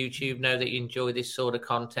lets YouTube know that you enjoy this sort of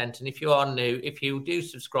content. And if you are new, if you do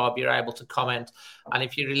subscribe, you're able to comment. And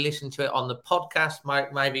if you listen to it on the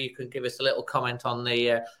podcast, maybe you can give us a little comment on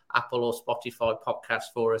the Apple or Spotify podcast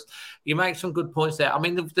for us. You make some good points there. I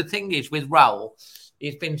mean, the thing is with Raoul,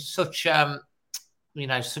 he's been such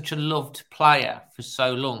such a loved player for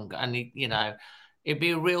so long. And, it'd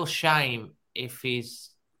be a real shame if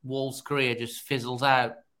his Wolves career just fizzles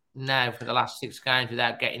out now for the last 6 games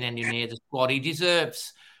without getting anywhere near the squad. He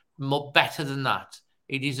deserves better than that.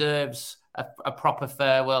 He deserves a proper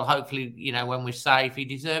farewell. Hopefully, when we're safe, he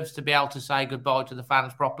deserves to be able to say goodbye to the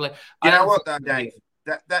fans properly. You know what, though, Dave?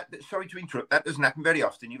 That sorry to interrupt. That doesn't happen very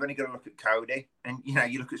often. You've only got to look at Cody, and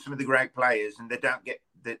you look at some of the great players, and they don't get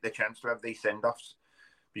the chance to have these send-offs.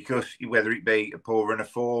 Because whether it be a poor run of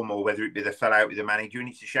form or whether it be they fell out with the manager, and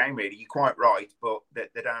it's a shame, really. You're quite right, but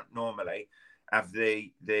they don't normally have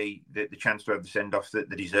the chance to have the send-offs that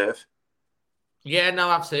they deserve. Yeah, no,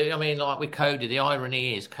 absolutely. I mean, like with Cody, the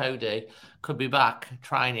irony is Cody could be back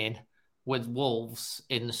training with Wolves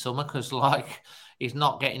in the summer because, he's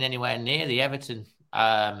not getting anywhere near the Everton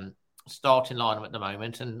starting lineup at the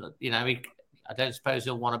moment. And, I don't suppose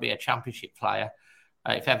he'll want to be a championship player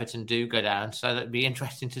if Everton do go down. So that'd be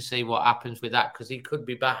interesting to see what happens with that because he could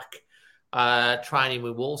be back training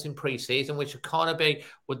with Wolves in pre-season, which would kind of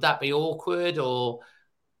would that be awkward or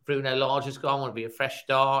Bruno Lage has gone, would it be a fresh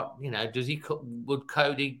start? Would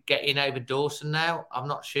Cody get in over Dawson now? I'm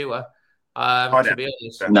not sure. To be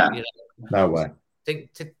honest. No way.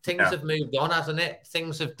 Things have moved on, hasn't it?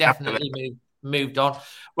 Things have definitely moved on.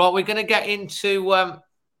 Right, we're going to get into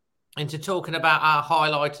talking about our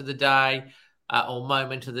highlight of the day, or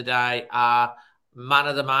moment of the day, our man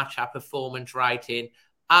of the match, our performance rating,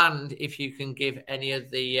 and if you can give any of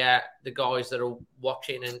the guys that are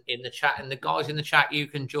watching and in the chat, and the guys in the chat, you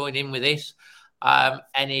can join in with this,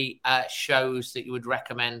 any shows that you would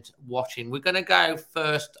recommend watching. We're going to go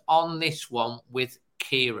first on this one with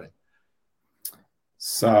Kieran.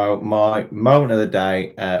 So my moment of the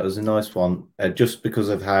day was a nice one, just because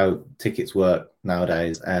of how tickets work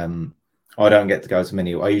nowadays. I don't get to go to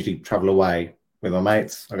many. I usually travel away with my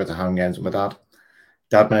mates. I go to home games with my dad.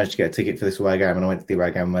 Dad managed to get a ticket for this away game, and I went to the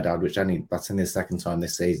away game with my dad, which that's in the 2nd time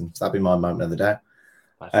this season. So that'd be my moment of the day.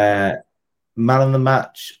 Man of the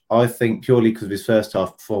match, I think purely because of his first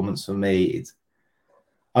half performance for me,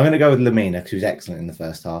 I'm going to go with Lamina because he was excellent in the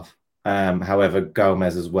first half. However,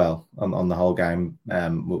 Gomez as well on the whole game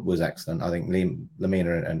was excellent. I think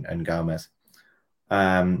Lamina and Gomez.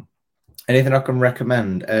 Anything I can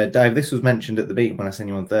recommend? Dave, this was mentioned at the beat when I sent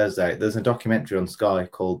you on Thursday. There's a documentary on Sky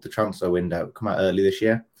called The Transfer Window. It came out early this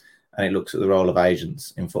year, and it looks at the role of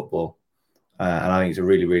agents in football. And I think it's a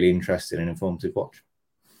really, really interesting and informative watch.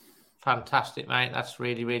 Fantastic, mate. That's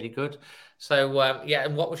really, really good. So,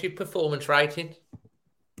 and what was your performance rating?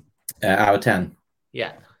 Out of 10?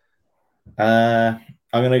 Yeah. I'm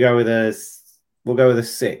going to go with we'll go with a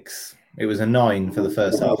 6. It was a 9 for the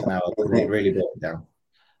first half an hour. It really brought it down.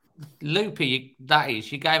 Loopy,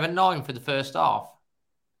 you gave a 9 for the first half.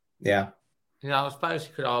 Yeah. I suppose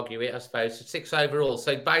you could argue it. I suppose 6 overall.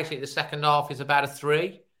 So basically, the second half is about a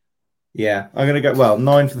 3. Yeah, I'm going to go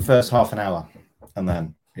 9 for the first half an hour, and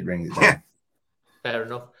then it rings it down. Fair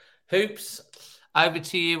enough. Hoops, over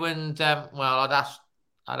to you. And I'd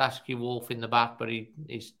ask you Wolf in the back, but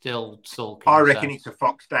he's still sulking. I reckon it's a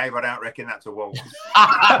fox, Dave. I don't reckon that's a wolf.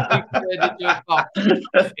 That's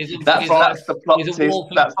the plot twist.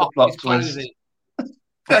 That's the plot twist.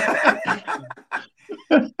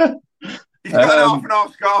 He's got an half and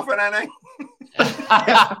half scarf, hasn't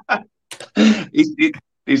he?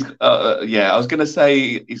 He's I was going to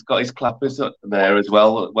say he's got his clappers up there as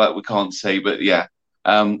well. Well, we can't see, but it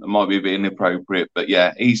might be a bit inappropriate. But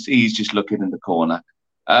yeah, he's just looking in the corner.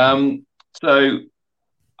 So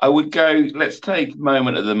I would go. Let's take a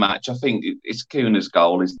moment of the match. I think it's Kuna's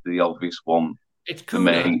goal is the obvious one. It's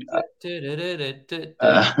Kuna.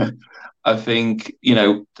 I think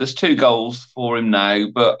there's 2 goals for him now,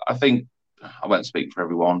 but I think I won't speak for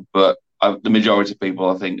everyone, but the majority of people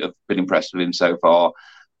I think have been impressed with him so far.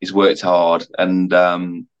 He's worked hard, and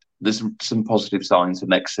there's some positive signs for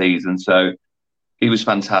next season. So he was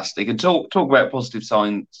fantastic. And talk about positive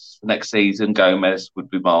signs for next season. Gomez would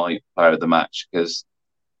be my player of the match because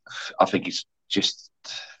I think he's just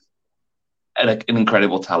an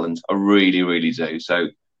incredible talent. I really, really do. So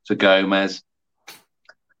Gomez.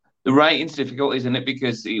 The rating's difficult, isn't it?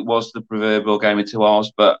 Because it was the proverbial game of 2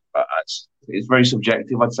 halves, but it's very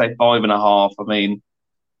subjective. I'd say 5.5. I mean,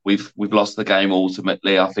 we've lost the game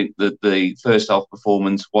ultimately. I think that the first half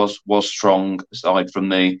performance was strong, aside from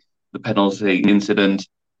the penalty incident.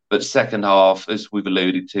 But second half, as we've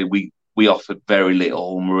alluded to, we offered very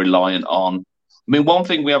little and were reliant on. I mean, one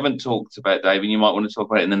thing we haven't talked about, Dave, and you might want to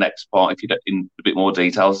talk about it in the next part if you don't, in a bit more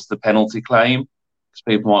details, is the penalty claim. Because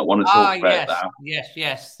people might want to talk about that.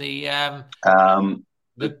 Yes.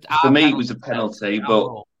 For me, it was a penalty,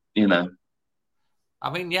 but I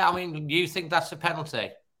mean, you think that's a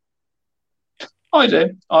penalty? I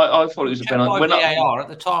do. I thought it was a penalty. VAR at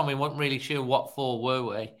the time, we weren't really sure what for, were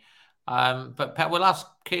we? But we'll ask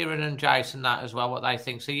Kieran and Jason that as well, what they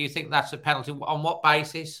think. So you think that's a penalty? On what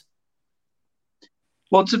basis?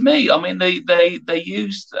 Well, to me, I mean, they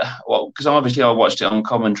used because obviously I watched it on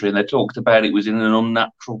commentary and they talked about it was in an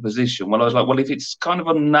unnatural position. Well, I was like, well, if it's kind of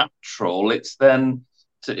unnatural, it's then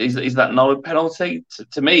is that not a penalty?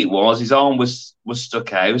 To me, it was. His arm was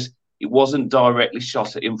stuck out. It wasn't directly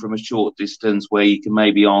shot at him from a short distance where you can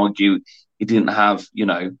maybe argue he didn't have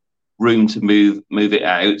room to move it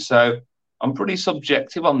out. So I'm pretty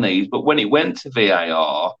subjective on these. But when it went to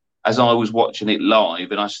VAR, as I was watching it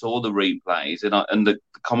live and I saw the replays and the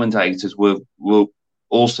commentators were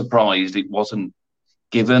all surprised it wasn't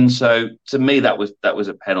given. So to me, that was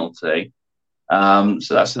a penalty. So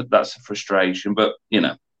that's a frustration. But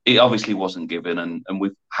it obviously wasn't given, and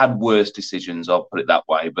we've had worse decisions. I'll put it that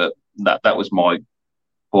way. But that was my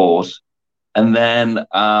pause. And then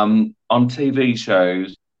on TV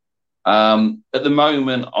shows, at the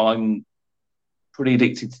moment I'm pretty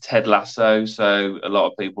addicted to Ted Lasso. So a lot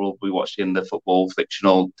of people will be watching the football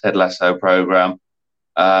fictional Ted Lasso program.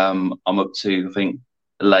 I'm up to, I think,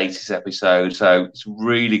 the latest episode. So it's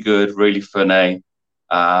really good, really funny.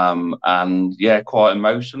 And quite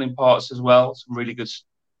emotional in parts as well. Some really good,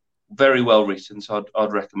 very well written. So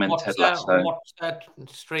I'd recommend Ted Lasso. What's that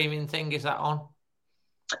streaming thing is that on?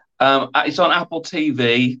 It's on Apple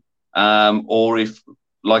TV. Or if,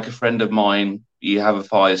 like a friend of mine, you have a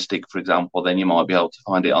Fire Stick, for example, then you might be able to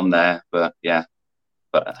find it on there. But yeah.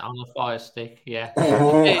 On the Fire Stick, yeah.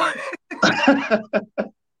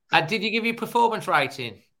 Did you give your performance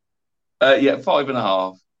rating?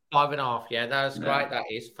 5.5. 5.5, yeah, that's great. That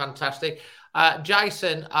is fantastic.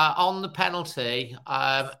 Jason, on the penalty,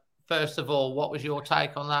 first of all, what was your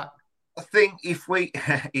take on that? I think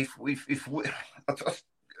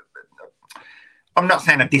I'm not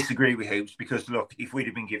saying I disagree with Hoops because look, if we'd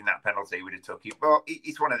have been given that penalty, we'd have took it. But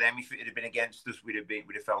it's one of them. If it had been against us, we'd have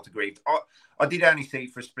felt aggrieved. I did only see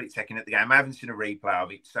it for a split second at the game. I haven't seen a replay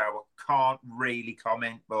of it, so I can't really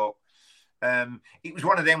comment. But it was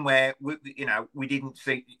one of them where we didn't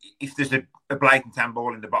see if there's a blatant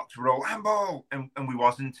handball in the box, we're all handball, and we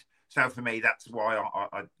wasn't. So for me, that's why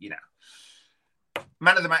I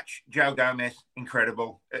man of the match, Joe Gomez,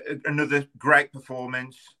 incredible. Another great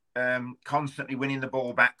performance. Constantly winning the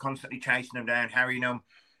ball back, constantly chasing them down, harrying them.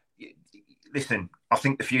 Listen, I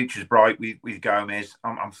think the future's bright with Gomez.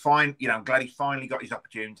 I'm fine. I'm glad he finally got his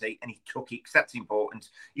opportunity and he took it because that's important.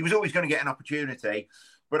 He was always going to get an opportunity,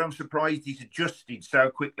 but I'm surprised he's adjusted so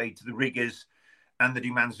quickly to the rigours and the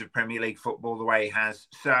demands of Premier League football the way he has.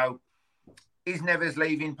 So, is Neves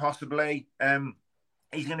leaving? Possibly.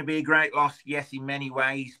 He's going to be a great loss, yes, in many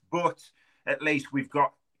ways, but at least we've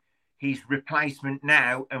got his replacement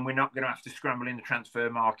now, and we're not going to have to scramble in the transfer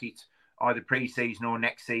market either pre-season or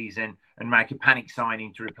next season and make a panic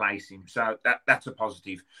signing to replace him. So that's a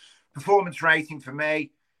positive. Performance rating for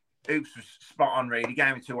me, Oops was spot on really.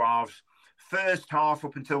 Game of two halves. First half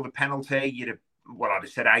up until the penalty, I'd have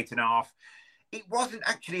said 8.5. It wasn't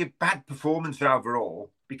actually a bad performance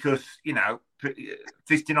overall because,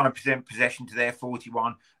 59% possession to their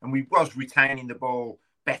 41, and we was retaining the ball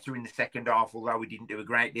better in the second half, although we didn't do a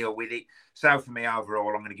great deal with it. So for me, overall,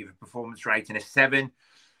 I'm going to give a performance rating a 7.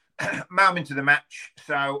 Moment of the match.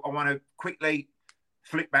 So I want to quickly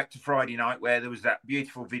flip back to Friday night where there was that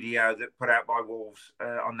beautiful video that put out by Wolves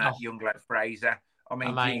on that young lad Fraser. I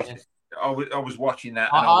mean, Jesus, I was watching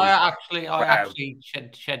that. And I actually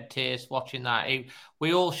shed tears watching that.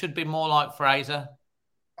 We all should be more like Fraser.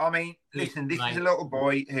 I mean, listen, this is a little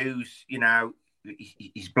boy who's,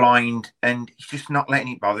 he's blind and he's just not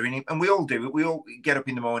letting it bother him. And we all do it. We all get up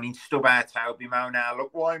in the morning, stub our toe, be moan now, look,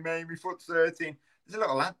 why me? My foot's hurting. There's a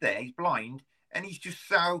little lad there, he's blind, and he's just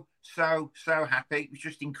so happy. It was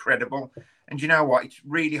just incredible. And you know what? It's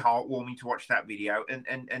really heartwarming to watch that video.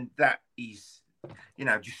 And that is,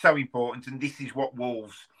 just so important. And this is what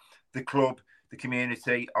Wolves, the club, the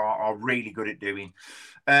community are really good at doing.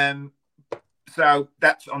 So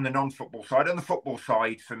that's on the non-football side. On the football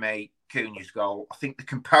side, for me, Cunha's goal, I think the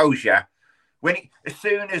composure, as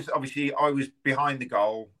soon as obviously I was behind the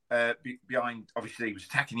goal, obviously he was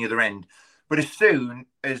attacking the other end, but as soon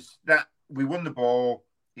as that we won the ball,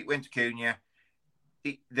 it went to Cunha,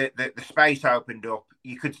 the space opened up,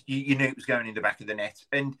 you knew it was going in the back of the net,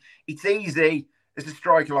 and it's easy as a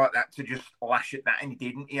striker like that to just lash at that, and he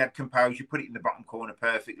didn't. He had composure, put it in the bottom corner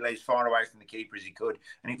perfectly, as far away from the keeper as he could,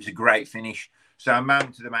 and it was a great finish. So a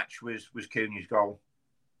moment of the match was Cunha's goal.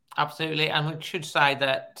 Absolutely, and we should say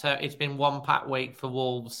that it's been one packed week for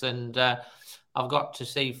Wolves, and I've got to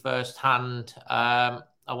see firsthand. I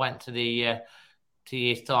went to the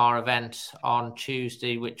Iftar event on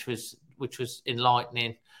Tuesday, which was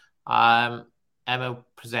enlightening. Emma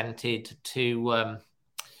presented to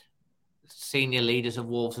senior leaders of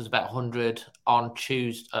Wolves. There's about 100 on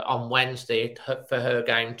Wednesday for her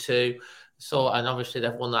game too. So, and obviously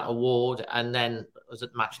they've won that award, and then I was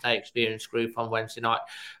at the Matchday Experience Group on Wednesday night,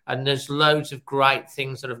 and there's loads of great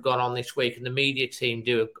things that have gone on this week, and the media team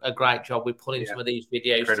do a great job with pulling some of these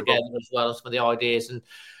videos together as well as some of the ideas. And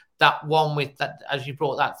that one with that, as you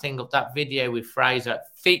brought that thing up, that video with Fraser,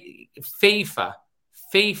 FIFA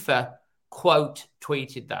quote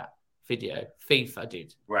tweeted that video. FIFA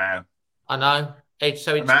did. Wow. I know.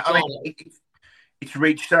 It's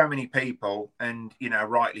reached so many people, and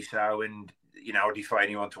rightly so. And I defy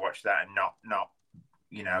anyone to watch that and not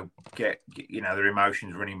get their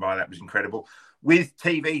emotions running by. That was incredible. With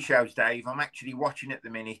TV shows, Dave, I'm actually watching at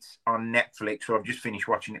the minute on Netflix. So I've just finished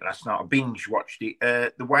watching it last night. I binge watched it.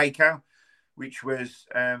 The Waco, which was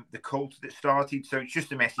the cult that started. So it's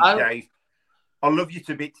just a message, Dave. I love you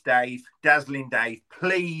to bits, Dave. Dazzling Dave.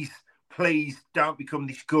 Please don't become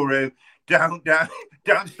this guru. Don't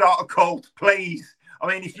start a cult, please. I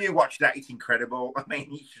mean, if you watch that, it's incredible. I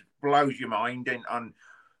mean, it just blows your mind, and on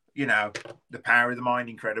the power of the mind,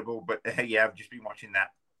 incredible. But I've just been watching that.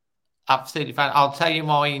 Absolutely fine. I'll tell you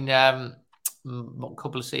mine. A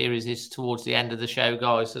couple of series is towards the end of the show,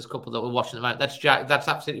 guys. There's a couple that we're watching at the moment. That's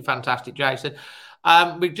absolutely fantastic, Jason.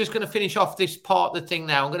 We're just going to finish off this part of the thing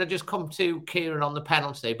now. I'm going to just come to Kieran on the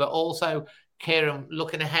penalty, but also Kieran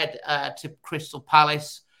looking ahead to Crystal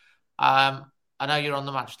Palace. I know you're on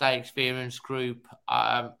the Matchday Experience Group.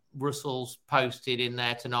 Russell's posted in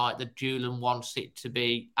there tonight that Julian wants it to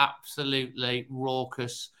be absolutely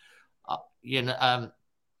raucous,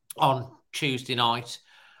 on Tuesday night,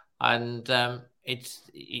 and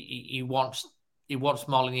he wants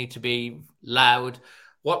Molineux to be loud.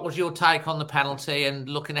 What was your take on the penalty, and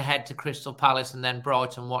looking ahead to Crystal Palace and then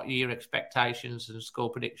Brighton? What are your expectations and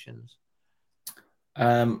score predictions?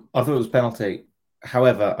 I thought it was a penalty.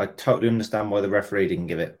 However, I totally understand why the referee didn't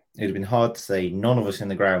give it. It would have been hard to see. None of us in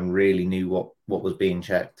the ground really knew what was being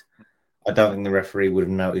checked. I don't think the referee would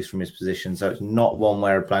have noticed from his position. So it's not one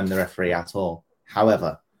where I blame the referee at all.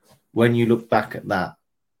 However, when you look back at that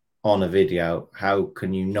on a video, how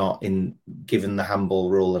can you not, given the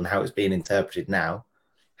handball rule and how it's being interpreted now,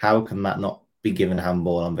 how can that not be given a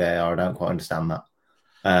handball on VAR? I don't quite understand that.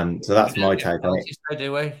 So that's my take on it. So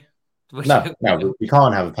do we? No, we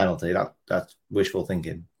can't have a penalty. That's wishful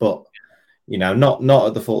thinking. But not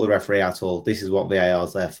at the fault of the referee at all. This is what VAR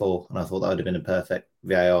is there for, and I thought that would have been a perfect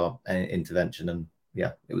VAR intervention, and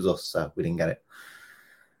yeah, it was us, so we didn't get it.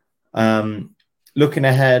 Looking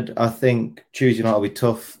ahead, I think Tuesday night will be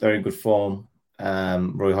tough. They're in good form.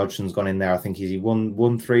 Roy Hodgson's gone in there. I think he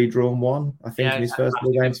won 3, drawn 1. I think in his first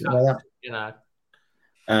 2 games, something like that.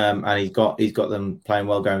 And he's got them playing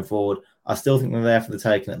well going forward. I still think they're there for the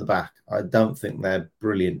taking at the back. I don't think they're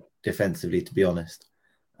brilliant defensively, to be honest.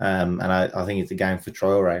 And I think it's a game for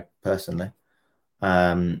Traore, personally.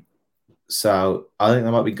 So I think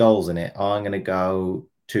there might be goals in it. I'm going to go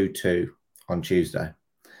 2-2 on Tuesday.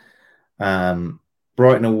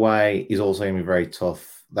 Brighton away is also going to be very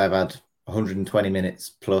tough. They've had 120 minutes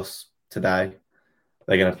plus today.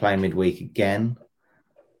 They're going to play midweek again.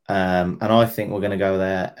 And I think we're going to go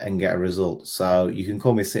there and get a result. So you can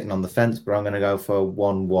call me sitting on the fence, but I'm going to go for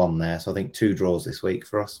 1-1 there. So I think 2 draws this week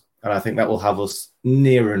for us. And I think that will have us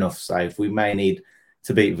near enough safe. We may need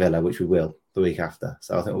to beat Villa, which we will the week after.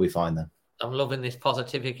 So I think we'll be fine then. I'm loving this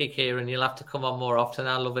positivity, Kieran. You'll have to come on more often.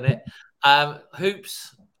 I'm loving it.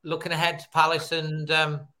 Hoops, looking ahead to Palace and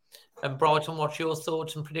Brighton, what's your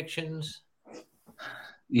thoughts and predictions?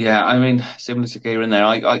 Yeah, I mean, similar to Kieran there.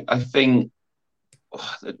 I think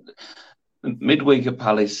the midweek at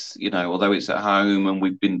Palace, although it's at home and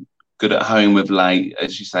we've been good at home of late,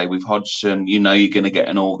 as you say, with Hodgson, you're going to get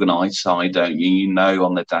an organised side, don't you?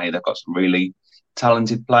 On the day they've got some really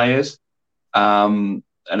talented players. And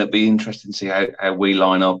it'd be interesting to see how we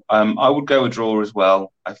line up. I would go a draw as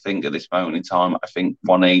well, I think, at this moment in time. I think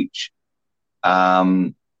 1 each.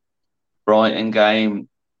 Brighton game,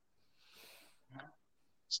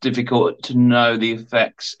 it's difficult to know the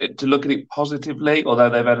effects, to look at it positively, although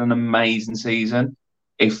they've had an amazing season.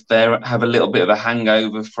 If they have a little bit of a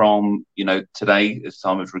hangover from, today, as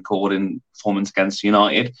time of recording, performance against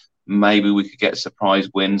United, maybe we could get a surprise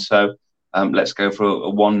win. So let's go for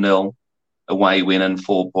a 1-0 away win and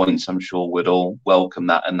 4 points. I'm sure we'd all welcome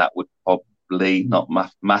that, and that would probably, not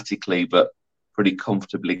mathematically, but pretty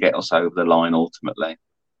comfortably get us over the line ultimately.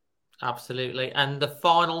 Absolutely. And the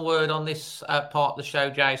final word on this part of the show,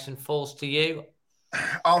 Jason, falls to you.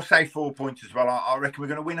 I'll say 4 points as well. I reckon we're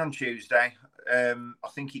going to win on Tuesday. I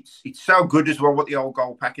think it's so good as well what the old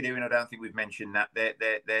goal pack are doing. I don't think we've mentioned that. They're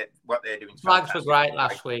what they're doing. Flags were great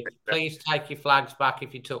last week. Please take your flags back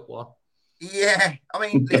if you took one. Yeah, I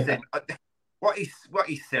mean, listen, what is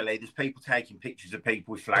silly? There's people taking pictures of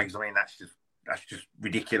people with flags. I mean, that's just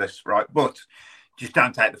ridiculous, right? But just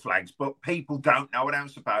don't take the flags. But people don't know, I don't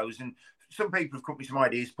suppose. And some people have come with some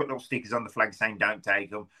ideas, put little stickers on the flag saying don't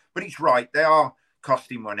take them. But it's right, they are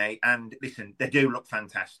costing money. And listen, they do look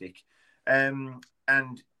fantastic. And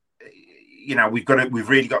we've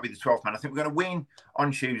really got to be the 12th man. I think we're going to win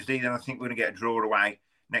on Tuesday. Then I think we're going to get a draw away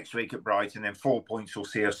next week at Brighton. Then 4 points will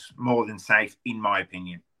see us more than safe, in my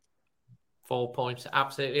opinion. 4 points,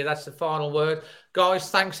 absolutely. That's the final word, guys.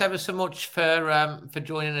 Thanks ever so much for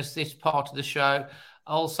joining us this part of the show.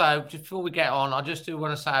 Also, just before we get on, I just do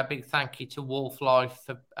want to say a big thank you to Wolf Life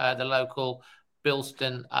for the local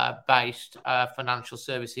Bilston-based financial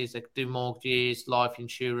services that do mortgages, life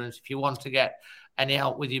insurance. If you want to get any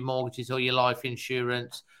help with your mortgages or your life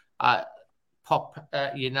insurance, pop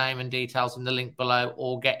your name and details in the link below,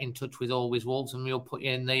 or get in touch with Always Wolves, and we'll put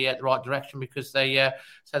you in the right direction, because they're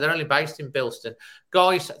only based in Bilston.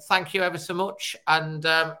 Guys, thank you ever so much, and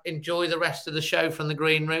enjoy the rest of the show from the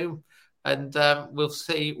green room, and we'll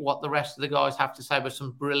see what the rest of the guys have to say with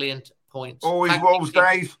some brilliant points. Always Wolves,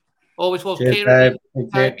 Dave. Always Wolves. Cheers, Kieran.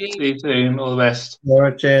 Dave. See you soon. All the best. All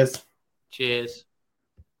right, cheers. Cheers.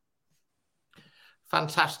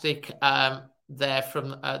 Fantastic there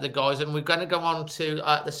from the guys, and we're going to go on to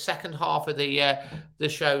the second half of the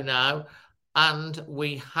show now, and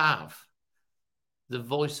we have the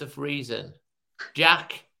voice of reason.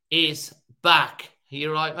 Jack is back. Are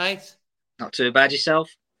you right, mate? Not too bad, yourself?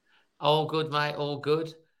 All good, mate. All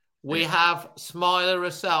good. We have Smiler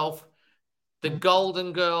herself, the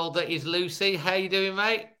golden girl that is Lucy. How you doing,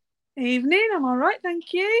 mate? Evening. I'm all right,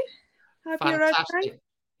 thank you. Hope you're okay.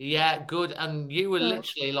 Yeah, good. And you were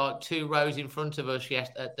literally like 2 rows in front of us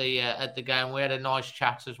at the game. We had a nice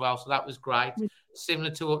chat as well, so that was great. Similar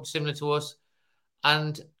to us.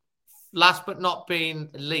 And last but not being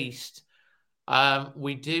least,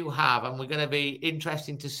 we do have, and we're going to be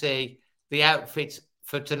interesting to see the outfits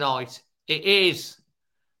for tonight. It is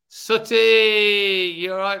Sutty.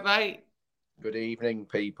 You all right, mate? Good evening,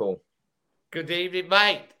 people. Good evening,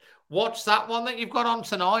 mate. What's that one that you've got on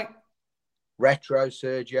tonight? Retro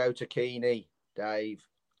Sergio Tacchini, Dave.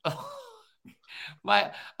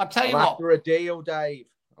 Mate, I'll tell you I'm what. after a deal, Dave.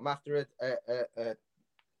 I'm after a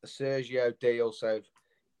Sergio deal, so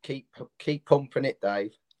keep pumping it,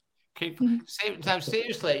 Dave. No,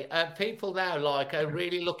 seriously, people now are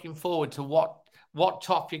really looking forward to what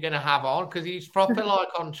top you're going to have on, because he's proper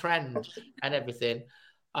on trend and everything.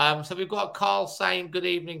 So we've got Carl saying good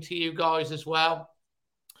evening to you guys as well.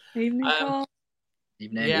 Evening, Carl.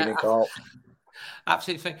 Evening, Carl.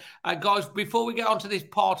 Absolutely. Guys, before we get on to this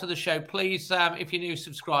part of the show, please, if you're new,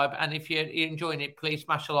 subscribe. And if you're enjoying it, please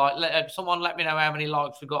smash a like. Someone let me know how many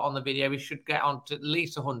likes we've got on the video. We should get on to at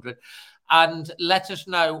least 100. And let us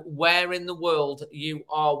know where in the world you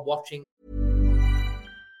are watching.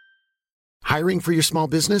 Hiring for your small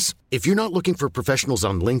business? If you're not looking for professionals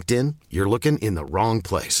on LinkedIn, you're looking in the wrong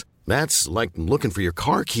place. That's like looking for your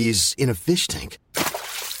car keys in a fish tank.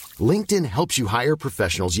 LinkedIn helps you hire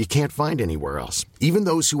professionals you can't find anywhere else, even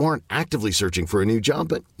those who aren't actively searching for a new job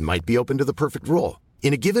but might be open to the perfect role.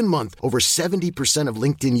 In a given month, over 70% of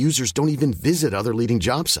LinkedIn users don't even visit other leading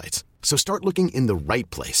job sites. So start looking in the right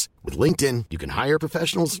place. With LinkedIn, you can hire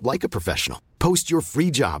professionals like a professional. Post your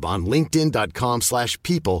free job on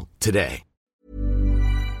linkedin.com/people today.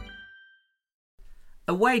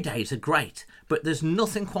 Away days are great, but there's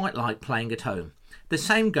nothing quite like playing at home. The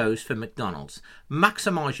same goes for McDonald's.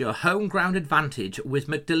 Maximise your home ground advantage with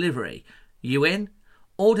McDelivery. You in?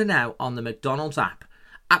 Order now on the McDonald's app.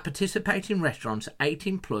 At participating restaurants,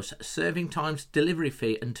 18 plus, serving times, delivery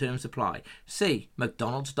fee and terms apply. See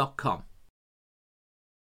mcdonalds.com.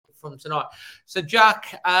 From tonight. So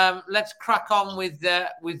Jack, let's crack on with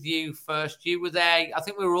you first. You were there. I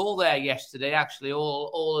think we were all there yesterday. Actually,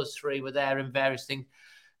 all us three were there in various things.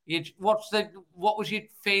 What was your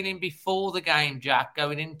feeling before the game, Jack,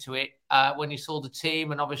 going into it when you saw the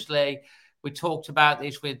team? And obviously, we talked about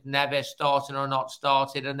this with Neves starting or not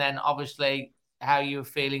started, and then obviously how you were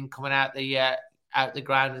feeling coming out the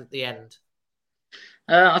ground at the end.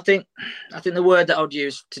 I think the word that I would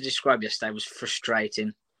use to describe yesterday was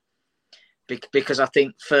frustrating. Because I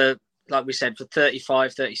think like we said, for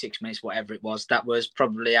 35, 36 minutes, whatever it was, that was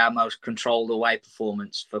probably our most controlled away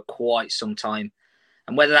performance for quite some time.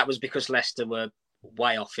 And whether that was because Leicester were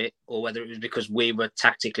way off it, or whether it was because we were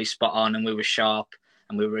tactically spot on and we were sharp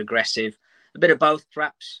and we were aggressive, a bit of both,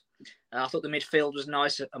 perhaps. I thought the midfield was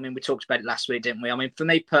nice. I mean, we talked about it last week, didn't we? I mean, for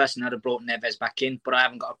me personally, I'd have brought Neves back in, but I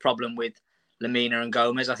haven't got a problem with Lemina and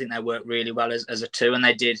Gomez. I think they work really well as a two, and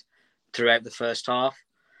they did throughout the first half.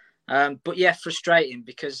 But yeah, frustrating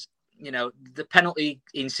because, the penalty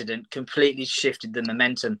incident completely shifted the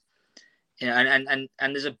momentum. And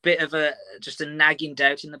there's a bit of just a nagging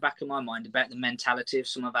doubt in the back of my mind about the mentality of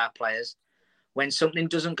some of our players. When something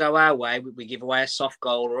doesn't go our way, we give away a soft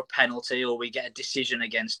goal or a penalty, or we get a decision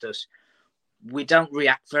against us, we don't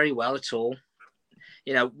react very well at all.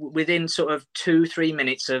 Within sort of 2-3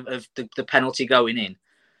 minutes of the penalty going in,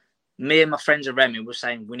 me and my friends around me were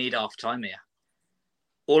saying, we need half time here.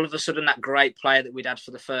 All of a sudden, that great player that we'd had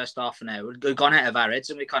for the first half an hour had gone out of our heads,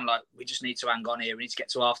 and we kind of we just need to hang on here. We need to get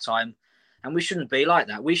to half time. And we shouldn't be like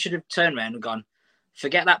that. We should have turned around and gone,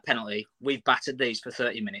 forget that penalty. We've battered these for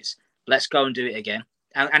 30 minutes. Let's go and do it again.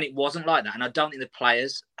 And it wasn't like that. And I don't think the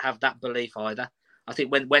players have that belief either. I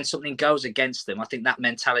think when something goes against them, I think that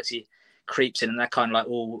mentality creeps in, and they're kind of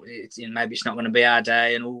maybe it's not going to be our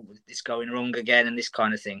day, and it's going wrong again, and this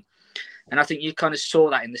kind of thing. And I think you kind of saw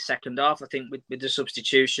that in the second half. I think with the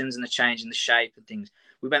substitutions and the change in the shape and things,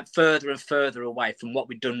 we went further and further away from what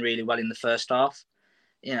we'd done really well in the first half.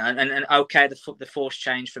 And okay, the force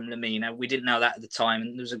change from Lemina, we didn't know that at the time.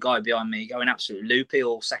 And there was a guy behind me going absolutely loopy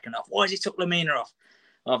all second half. Why has he took Lemina off?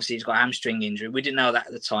 Obviously, he's got a hamstring injury. We didn't know that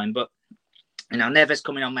at the time. But, Neves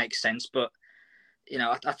coming on makes sense. But,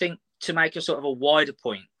 I think to make a sort of a wider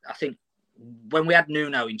point, I think when we had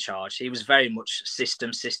Nuno in charge, he was very much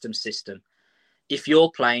system. If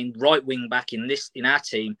you're playing right wing back in our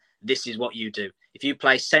team, this is what you do. If you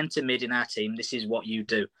play centre mid in our team, this is what you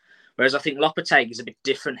do. Whereas I think Lopetegui is a bit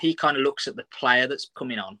different. He kind of looks at the player that's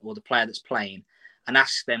coming on or the player that's playing and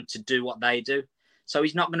asks them to do what they do. So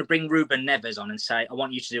he's not going to bring Ruben Neves on and say, I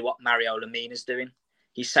want you to do what Mario Lemina's doing.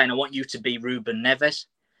 He's saying, I want you to be Ruben Neves.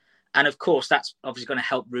 And of course, that's obviously going to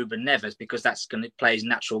help Ruben Neves because that's going to play his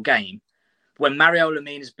natural game. When Mario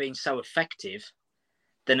Lemina has been so effective,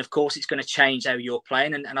 then of course it's going to change how you're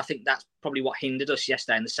playing. And I think that's probably what hindered us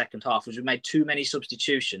yesterday in the second half, was we made too many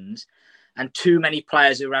substitutions and too many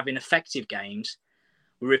players who were having effective games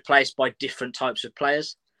were replaced by different types of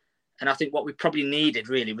players. And I think what we probably needed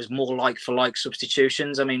really was more like-for-like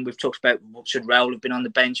substitutions. I mean, we've talked about should Raul have been on the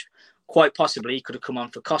bench? Quite possibly he could have come on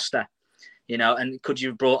for Costa, and could you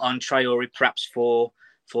have brought on Traore perhaps for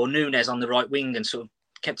Nunes on the right wing and sort of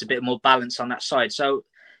kept a bit more balance on that side. So,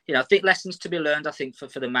 I think lessons to be learned, I think, for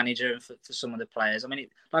the manager and for some of the players. I mean,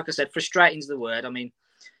 like I said, frustrating is the word. I mean,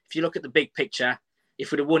 if you look at the big picture,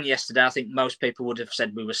 if we'd have won yesterday, I think most people would have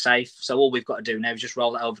said we were safe. So all we've got to do now is just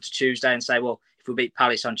roll that over to Tuesday and say, well, if we beat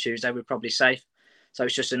Palace on Tuesday, we're probably safe. So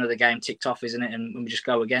it's just another game ticked off, isn't it? And we just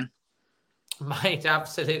go again. Mate,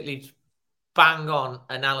 absolutely bang on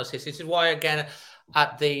analysis. This is why, again,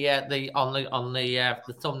 at the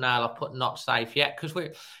thumbnail, I put not safe yet, because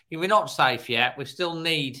we're not safe yet. There's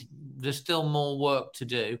still more work to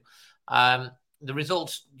do. The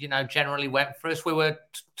results, generally went for us. We were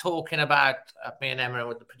talking about, me and Emma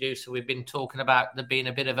with the producer, we've been talking about there being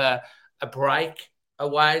a bit of a break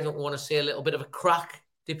away. Don't want to see a little bit of a crack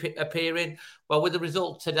appearing. Well, with the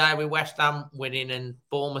result today, with West Ham winning and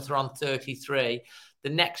Bournemouth are on 33, the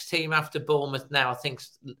next team after Bournemouth now, I think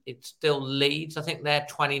it's still Leeds. I think they're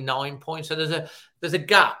 29 points. So there's a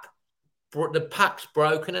gap. The pack's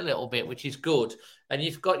broken a little bit, which is good. And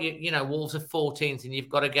you've got Wolves are 14th, and you've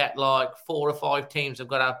got to get like 4 or 5 teams have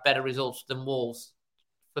got to have better results than Wolves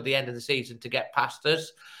for the end of the season to get past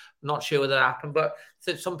us. Not sure whether that happened, but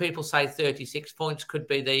some people say 36 points could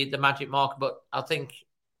be the magic mark, but I think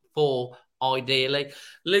 4 ideally.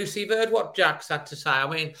 Lucy, you've heard what Jack's had to say. I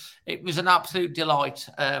mean, it was an absolute delight,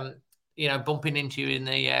 bumping into you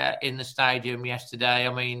in the stadium yesterday.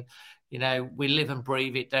 I mean, we live and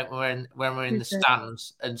breathe it, don't we, when we're in the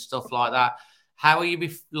stands and stuff like that. How are you,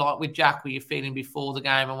 like with Jack, were you feeling before the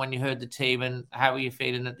game and when you heard the team, and how were you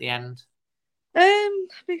feeling at the end?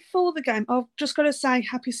 Before the game, I've just got to say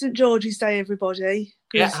Happy St. George's Day, everybody.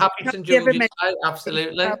 Yeah, Happy St. George's Day,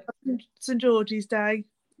 absolutely. St. George's Day.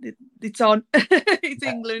 It's on. It's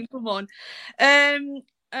England, come on.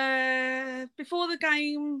 Before the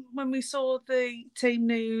game, when we saw the team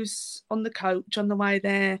news on the coach on the way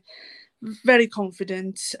there, very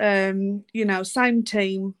confident. Same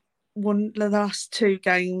team, won the last 2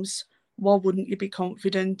 games. Why wouldn't you be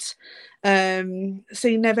confident? Seeing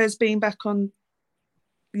Neves being back on,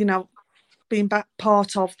 being back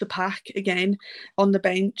part of the pack again on the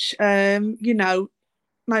bench, made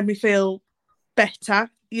me feel better,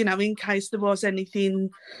 in case there was anything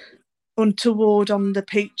untoward on the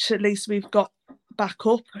pitch. At least we've got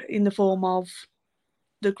backup in the form of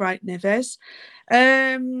the great Neves.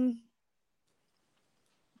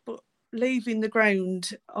 But leaving the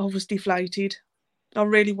ground, I was deflated. I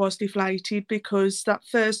really was deflated, because that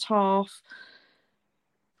first half,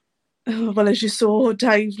 well, as you saw,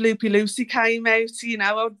 Dave Loopy Lucy came out,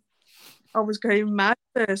 I was going mad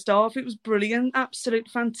first half. It was brilliant, absolute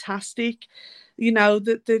fantastic.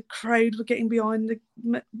 The crowd were getting behind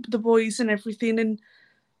the boys and everything.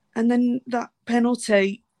 And then that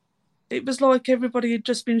penalty, it was like everybody had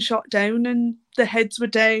just been shot down and the heads were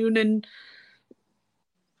down, and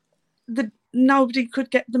nobody could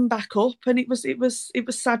get them back up. And it was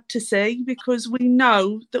sad to see, because we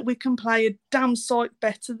know that we can play a damn sight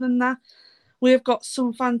better than that. We have got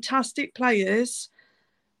some fantastic players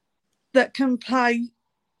that can play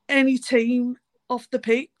any team off the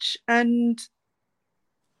pitch, and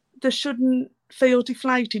they shouldn't feel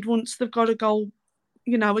deflated once they've got a goal,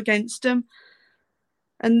 against them.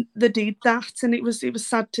 And they did that, and it was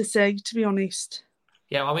sad to see, to be honest.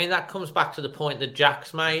 Yeah, I mean, that comes back to the point that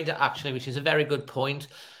Jack's made, actually, which is a very good point.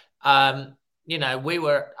 We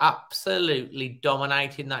were absolutely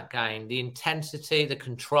dominating that game. The intensity, the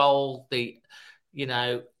control, the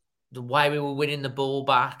way we were winning the ball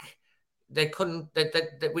back. They couldn't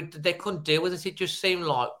deal with it. It just seemed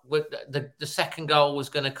like the second goal was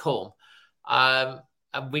going to come, and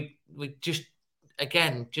we just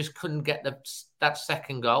couldn't get that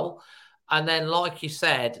second goal. And then, like you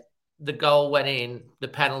said, the goal went in, the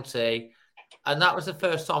penalty, and that was the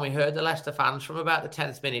first time we heard the Leicester fans from about the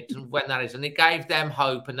 10th minute when that is, and it gave them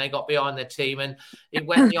hope, and they got behind their team, and it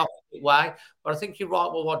went the opposite way. But I think you're right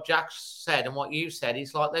with what Jack said and what you said.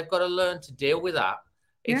 It's like they've got to learn to deal with that.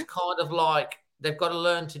 It's kind of like they've got to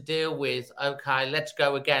learn to deal with, okay, let's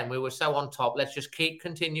go again. We were so on top. Let's just keep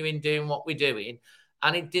continuing doing what we're doing.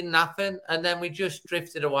 And it didn't happen. And then we just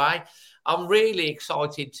drifted away. I'm really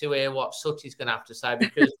excited to hear what Sutty's going to have to say,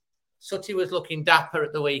 because Sutty was looking dapper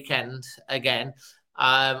at the weekend again.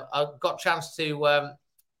 I got a chance to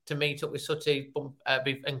meet up with Sutty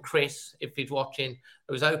and Chris, if he's watching,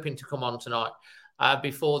 who was hoping to come on tonight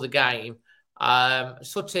before the game.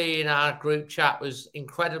 Sutty in our group chat was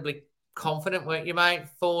incredibly confident, weren't you, mate?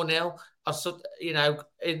 4-0.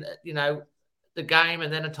 The game,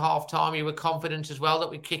 and then at half time, you were confident as well that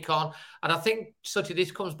we kick on. And I think, Sutty, this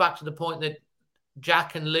comes back to the point that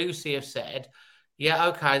Jack and Lucy have said, yeah,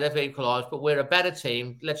 okay, they've equalised, but we're a better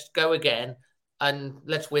team. Let's go again and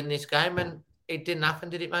let's win this game. And it didn't happen,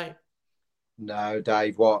 did it, mate? No,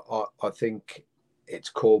 Dave. What I think it's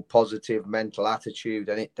called positive mental attitude,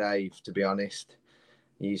 isn't it, Dave? To be honest,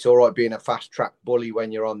 it's all right being a fast track bully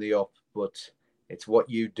when you're on the up, but it's what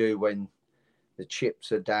you do when the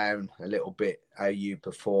chips are down a little bit, how you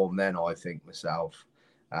perform then, I think, myself.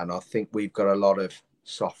 And I think we've got a lot of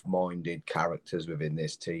soft-minded characters within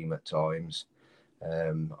this team at times.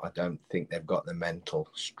 I don't think they've got the mental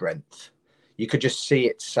strength. You could just see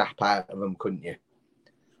it sap out of them, couldn't you?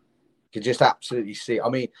 You could just absolutely see it. I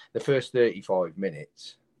mean, the first 35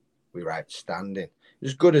 minutes, we were outstanding.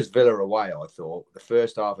 As good as Villa away, I thought. The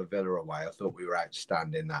first half of Villa away, I thought we were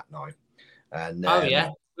outstanding that night. And yeah.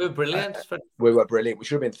 We were brilliant. We were brilliant. We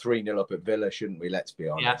should have been 3-0 up at Villa, shouldn't we? Let's be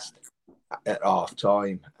honest. Yeah. At half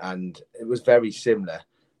time. And it was very similar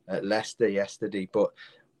at Leicester yesterday. But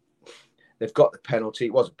they've got the penalty.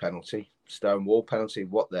 It was a penalty. Stonewall penalty.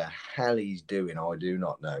 What the hell he's doing, I do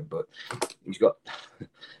not know. But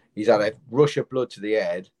he's had a rush of blood to the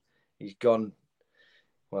head. He's gone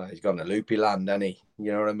to loopy land, hasn't he?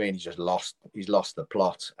 You know what I mean? He's lost the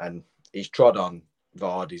plot. And he's trod on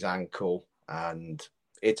Vardy's ankle. And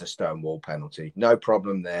it's a Stonewall penalty. No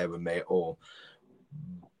problem there with me at all.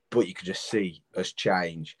 But you could just see us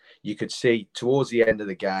change. You could see towards the end of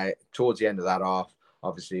the game, towards the end of that half,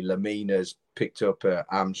 obviously Lamina's picked up a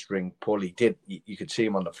hamstring pull. He did. You could see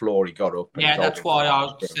him on the floor. He got up. Yeah, that's why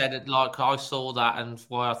I said it. Like I saw that, and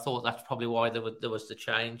why I thought that's probably why there was the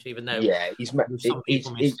change. Even though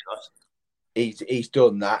he's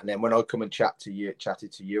done that. And then when I come and chatted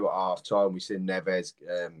to you at half time, we seen Neves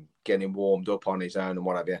getting warmed up on his own and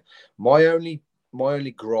what have you. My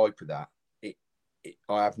only gripe with that,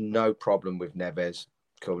 I have no problem with Neves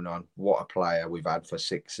coming on. What a player we've had for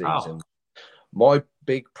 6 seasons. My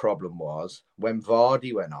big problem was when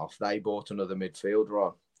Vardy went off, they bought another midfielder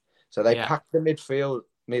on. So they packed the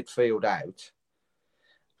midfield out.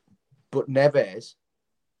 But Neves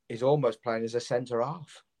is almost playing as a centre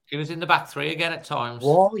half. He was in the back three again at times.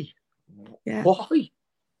 Why? Yeah.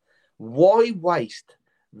 Why waste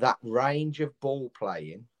that range of ball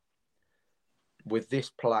playing with this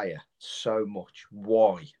player so much?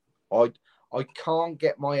 Why? I can't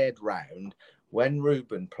get my head round. When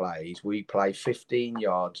Ruben plays, we play 15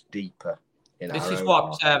 yards deeper. This is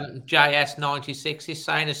what JS96 is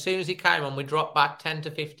saying. As soon as he came on, we dropped back 10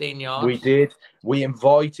 to 15 yards. We did. We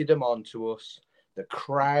invited them onto us. The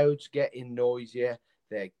crowd's getting noisier.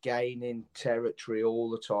 They're gaining territory all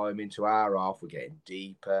the time into our half. We're getting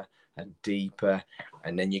deeper and deeper.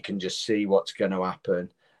 And then you can just see what's going to happen.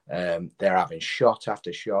 They're having shot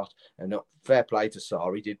after shot. And fair play to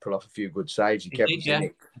Sarri. He did pull off a few good saves. He kept us in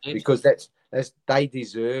it. Because they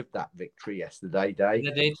deserved that victory yesterday, Dave.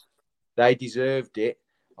 They did. They deserved it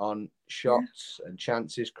on shots and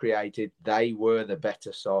chances created. They were the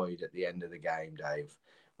better side at the end of the game, Dave.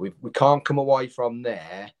 We can't come away from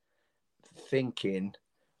there thinking,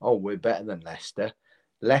 oh, we're better than Leicester.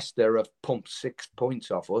 Leicester have pumped 6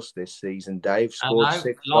 points off us this season, Dave. Scored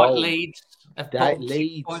 6 goals. Leeds have pumped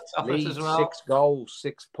 6 points off us as well. 6 goals,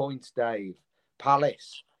 6 points, Dave.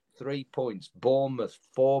 Palace, 3 points. Bournemouth,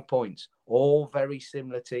 4 points. All very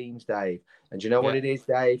similar teams, Dave. And do you know what it is,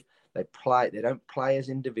 Dave? They don't play as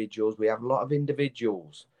individuals. We have a lot of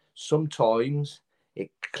individuals. Sometimes it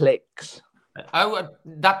clicks. Oh,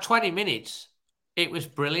 that 20 minutes, it was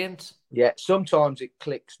brilliant. Yeah, sometimes it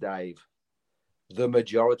clicks, Dave. The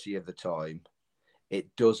majority of the time,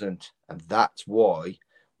 it doesn't. And that's why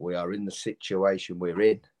we are in the situation we're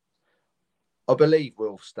in. I believe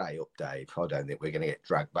we'll stay up, Dave. I don't think we're going to get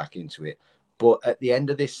dragged back into it. But at the end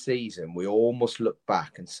of this season, we all must look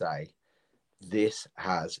back and say, this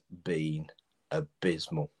has been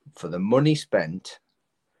abysmal. For the money spent,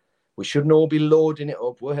 we shouldn't all be lording it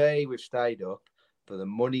up. Well, hey, we've stayed up. For the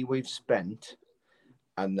money we've spent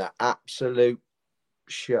and the absolute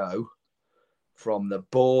show from the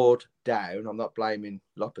board down, I'm not blaming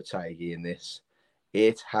Lopetegui in this,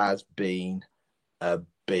 it has been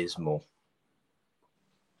abysmal.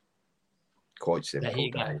 Quite simple,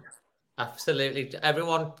 Dave. Absolutely.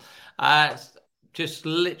 Everyone just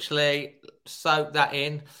literally soak that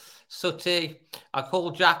in. Sutty, I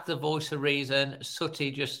call Jack the voice of reason.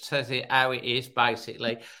 Sutty just says it how it is,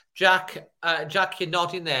 basically. Jack, you're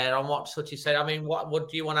nodding there on what Sutty said. I mean, what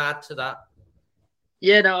do you want to add to that?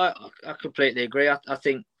 Yeah, no, I completely agree. I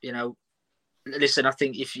think, listen, I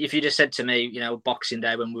think if you just said to me, Boxing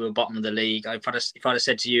Day when we were bottom of the league, if I'd have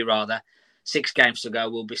said to you rather, 6 games to go,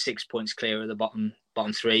 we'll be 6 points clear of the bottom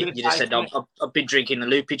 3. You just said I've been drinking the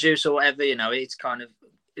loopy juice or whatever. It's kind of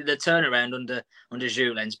the turnaround under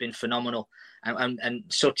Julien's been phenomenal, and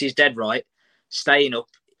Sutty's dead right. Staying up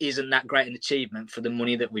isn't that great an achievement for the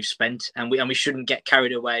money that we've spent, and we shouldn't get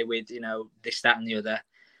carried away with this, that, and the other.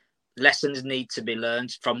 Lessons need to be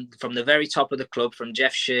learned from the very top of the club, from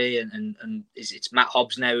Jeff Shee and it's Matt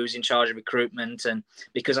Hobbs now who's in charge of recruitment, and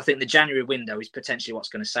because I think the January window is potentially what's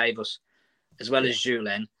going to save us, as well as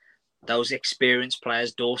Julien. Those experienced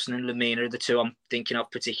players, Dawson and Lamina, are the 2 I'm thinking of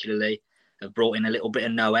particularly, have brought in a little bit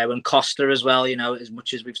of know-how, and Costa as well. As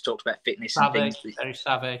much as we've talked about fitness and things, very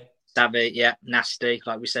savvy, yeah, nasty,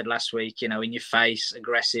 like we said last week. In your face,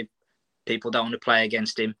 aggressive. People don't want to play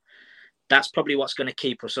against him. That's probably what's going to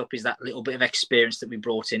keep us up, is that little bit of experience that we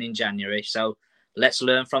brought in January. So let's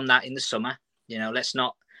learn from that in the summer. Let's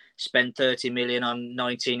not spend 30 million on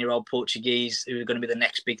 19-year-old Portuguese who are going to be the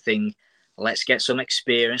next big thing. Let's get some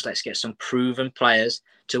experience. Let's get some proven players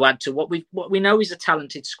to add to what we know is a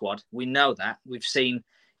talented squad. We know that. We've seen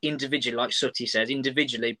individually, like Sutty says,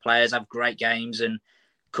 individually players have great games and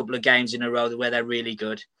a couple of games in a row where they're really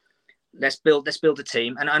good. Let's build a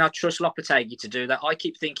team, and I trust Lopetegui to do that. I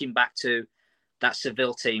keep thinking back to that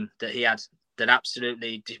Seville team that he had that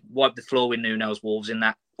absolutely wiped the floor with Nuno's Wolves in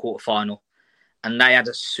that quarter-final, and they had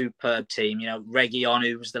a superb team. Reguilon,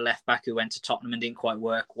 who was the left-back who went to Tottenham and didn't quite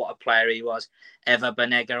work. What a player he was. Eva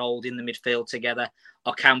Banega holding the midfield together.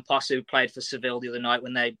 Ocampos, who played for Seville the other night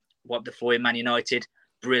when they wiped the floor in Man United.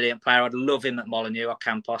 Brilliant player. I'd love him at Molineux,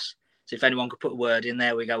 Ocampos. So if anyone could put a word in,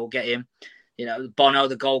 there we go. We'll get him. Bono,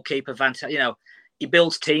 the goalkeeper, he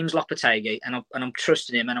builds teams, Lopetegui, and I'm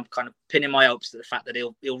trusting him, and I'm kind of pinning my hopes to the fact that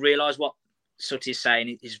he'll realise what Sutty's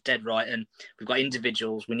saying is dead right, and we've got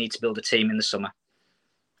individuals. We need to build a team in the summer.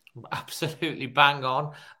 Absolutely bang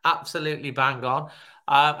on.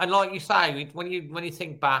 And like you say, when you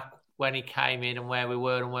think back when he came in and where we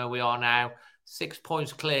were and where we are now, 6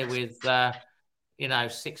 points clear with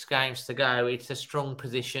 6 games to go. It's a strong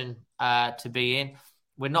position to be in.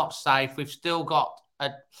 We're not safe. We've still got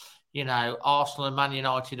Arsenal and Man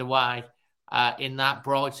United away in that,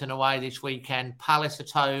 Brighton away this weekend, Palace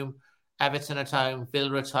at home, Everton at home,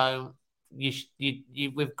 Villa at home.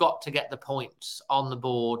 We've got to get the points on the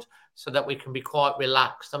board so that we can be quite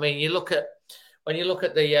relaxed. I mean, when you look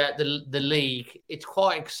at the league, it's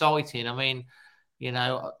quite exciting. I mean,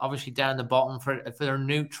 obviously down the bottom for a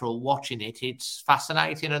neutral watching it, it's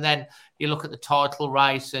fascinating. And then you look at the title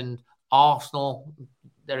race and Arsenal,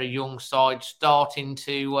 they're a young side starting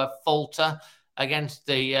to falter against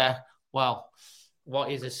the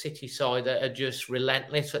what is a City side that are just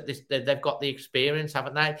relentless at this. They've got the experience,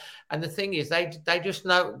 haven't they? And the thing is, they just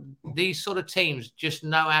know, these sort of teams just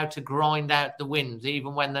know how to grind out the wins,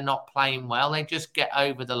 even when they're not playing well. They just get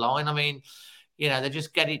over the line. I mean, they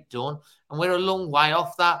just get it done. And we're a long way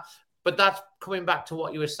off that. But that's coming back to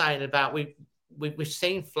what you were saying about we've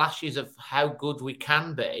seen flashes of how good we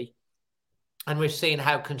can be. And we've seen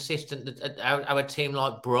how consistent our team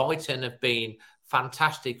like Brighton have been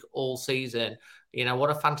fantastic all season.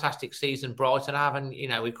 What a fantastic season Brighton have. And,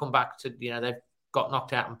 we come back to, they've got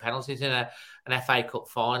knocked out in penalties in an FA Cup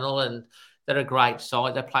final, and they're a great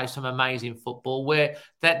side. They play some amazing football.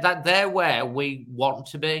 They're where we want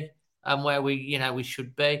to be and where we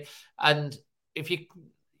should be. And if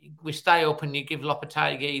we stay up and you give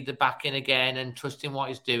Lopetegui the backing again and trust in what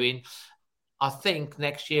he's doing, I think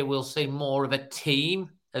next year we'll see more of a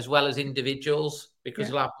team as well as individuals,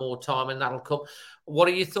 because we'll have more time and that'll come. What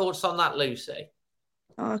are your thoughts on that, Lucy?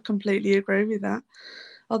 I completely agree with that.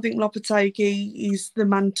 I think Lopetegui is the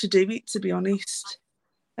man to do it, to be honest.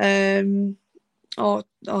 I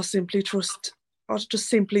just simply trust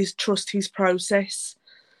his process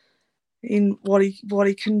in what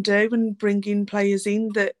he can do, and bring in players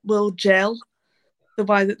in that will gel the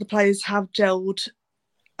way that the players have gelled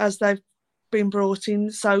as they've been brought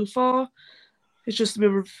in so far. It's just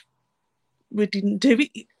we didn't do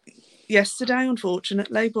it yesterday,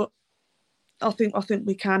 unfortunately, but I think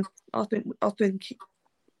we can. I think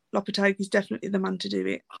Lopetegui is definitely the man to do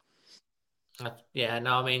it. Yeah,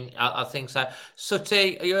 no, I mean, I think so.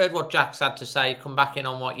 Sutty, you heard what Jack's had to say. Come back in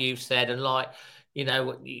on what you've said, and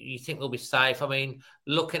you think we'll be safe. I mean,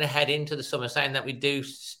 looking ahead into the summer, saying that we do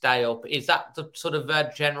stay up, is that the sort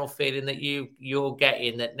of general feeling that you're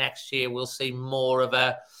getting, that next year we'll see more of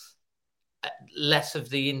a less of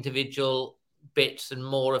the individual bits and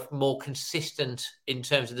more consistent in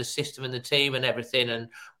terms of the system and the team and everything, and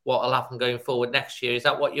what will happen going forward next year? Is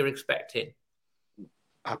that what you're expecting?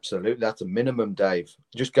 Absolutely, that's a minimum, Dave.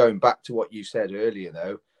 Just going back to what you said earlier,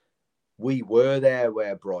 though, we were there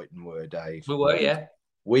where Brighton were, Dave. We were, yeah.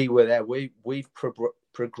 We were there. We've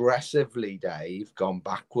progressively, Dave, gone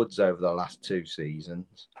backwards over the last 2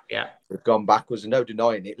 seasons. Yeah. We've gone backwards, no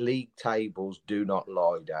denying it. League tables do not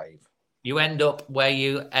lie, Dave. You end up where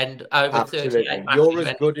you end over Absolutely. 38 You're matches,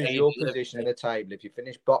 as good as your position in the table. If you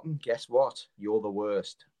finish bottom, guess what? You're the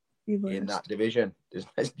worst in that division.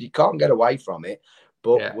 You can't get away from it.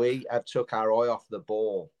 But we have took our eye off the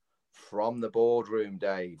ball from the boardroom,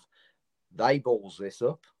 Dave. They balls this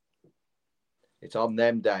up. It's on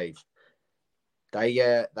them, Dave. They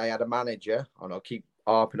had a manager, and I'll keep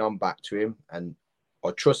harping on back to him, and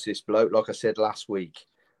I trust this bloke. Like I said last week,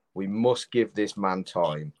 we must give this man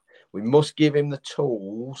time. We must give him the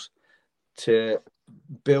tools to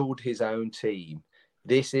build his own team.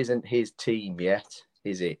 This isn't his team yet,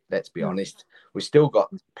 is it? Let's be honest. We've still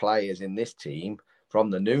got players in this team from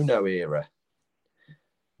the Nuno era.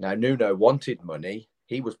 Now, Nuno wanted money.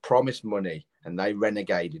 He was promised money, and they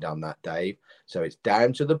renegaded on that, Dave. So it's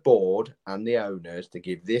down to the board and the owners to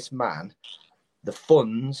give this man the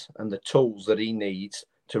funds and the tools that he needs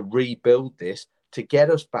to rebuild this, to get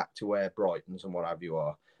us back to where Brighton's and what have you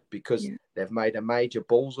are. Because they've made a major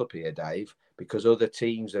balls up here, Dave, because other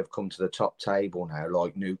teams have come to the top table now,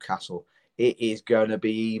 like Newcastle. It is going to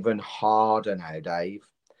be even harder now, Dave.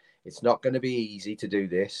 It's not going to be easy to do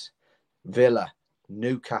this. Villa,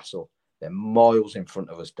 Newcastle, they're miles in front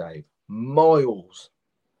of us, Dave. Miles.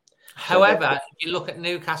 However, if you look at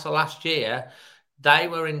Newcastle last year, they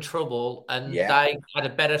were in trouble and they had a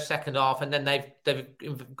better second half, and then they've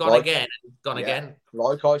gone again.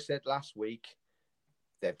 Like I said last week,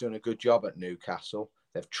 they've done a good job at Newcastle.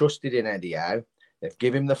 They've trusted in Eddie Howe. They've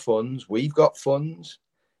given him the funds. We've got funds.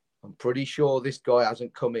 I'm pretty sure this guy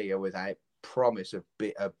hasn't come here without promise of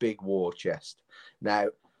a big war chest. Now,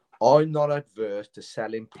 I'm not adverse to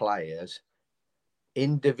selling players,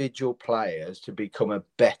 individual players, to become a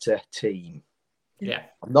better team. Yeah.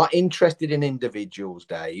 I'm not interested in individuals,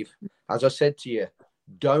 Dave. As I said to you,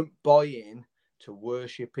 don't buy in to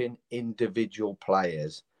worshipping individual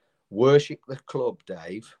players. Worship the club,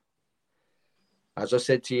 Dave. As I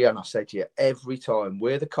said to you, and I say to you every time,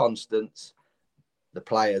 we're the constants, the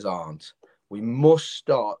players aren't. We must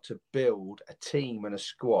start to build a team and a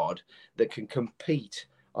squad that can compete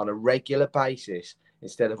on a regular basis,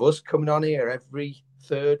 instead of us coming on here every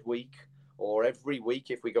third week or every week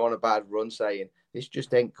if we go on a bad run saying this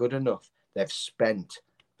just ain't good enough. They've spent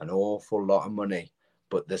an awful lot of money,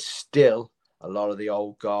 but there's still a lot of the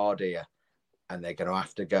old guard here, and they're going to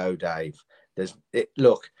have to go, Dave.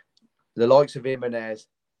 Look, the likes of Jimenez,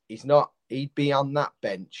 he'd be on that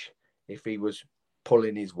bench if he was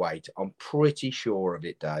pulling his weight. I'm pretty sure of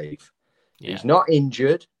it, Dave. Yeah. He's not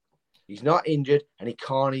injured, and he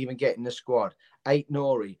can't even get in the squad.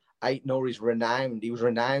 Aït-Nouri's renowned. He was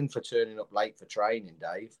renowned for turning up late for training,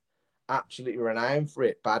 Dave. Absolutely renowned for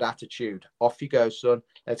it. Bad attitude. Off you go, son.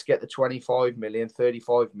 Let's get the 25 million,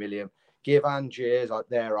 35 million. Give Angiers like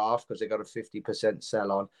their half because they got a 50%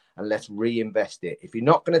 sell on, and let's reinvest it. If you're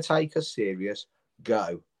not going to take us serious,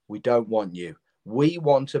 go. We don't want you. We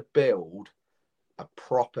want to build a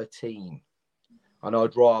proper team. And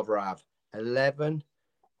I'd rather have 11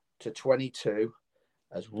 to 22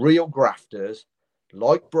 as real grafters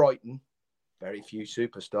like Brighton. Very few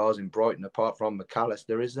superstars in Brighton apart from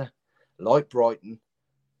McAllister, is there? Like Brighton,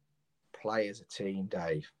 play as a team,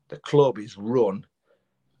 Dave. The club is run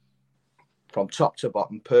from top to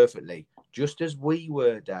bottom perfectly, just as we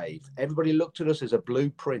were, Dave. Everybody looked at us as a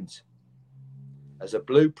blueprint how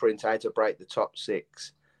to break the top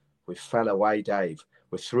 6. We fell away, Dave.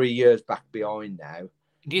 We're 3 years back behind now.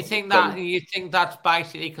 Do you think that's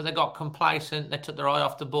basically because they got complacent, they took their eye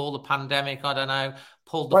off the ball, the pandemic, I don't know,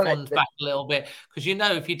 pulled the funds back a little bit? Because,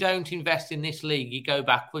 if you don't invest in this league, you go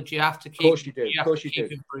backwards. You have to keep, of course you do.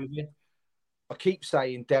 Improving. I keep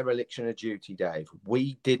saying dereliction of duty, Dave.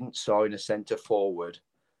 We didn't sign a centre forward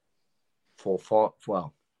for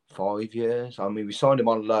 5 years. I mean, we signed him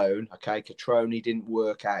on loan. Okay, Catroni didn't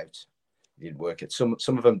work out. He didn't work out. Some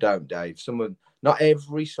of them don't, Dave. Not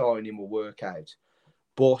every signing will work out.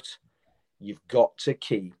 But you've got to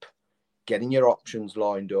keep getting your options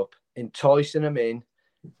lined up, enticing them in.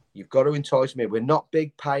 You've got to entice them in. We're not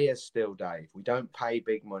big payers still, Dave. We don't pay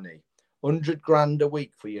big money. 100 grand a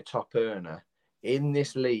week for your top earner in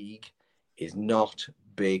this league is not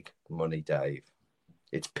big money, Dave.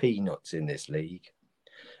 It's peanuts in this league.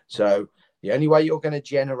 So The only way you're going to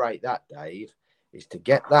generate that, Dave, is to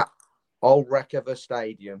get that old wreck of a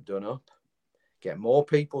stadium done up, get more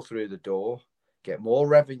people through the door, get more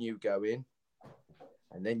revenue going,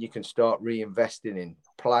 and then you can start reinvesting in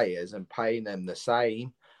players and paying them the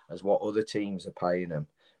same as what other teams are paying them.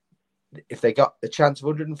 If they got the chance of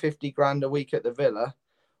 150 grand a week at the Villa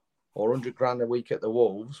or 100 grand a week at the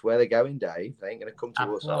Wolves, where they're going, Dave, they ain't going to come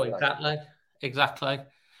to us. Oh, exactly.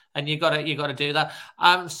 And you got to do that.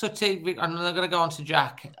 Sutty, I'm going to go on to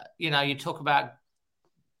Jack. You talk about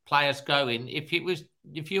players going. If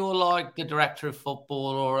you're like the director of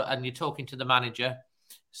football, and you're talking to the manager,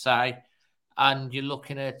 say, and you're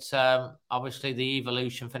looking at obviously the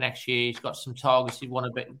evolution for next year, he's got some targets you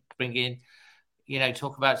want to bring in.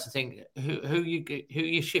 Talk about something who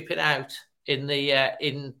you shipping out in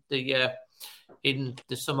the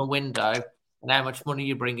summer window, and how much money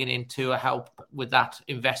you're bringing in to help with that,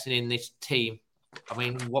 investing in this team. I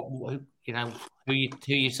mean, who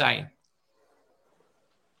you saying?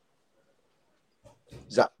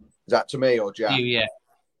 Is that to me or Jack? You, yeah,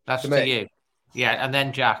 that's to you. Yeah, and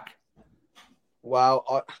then Jack.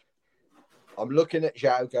 Well, I'm looking at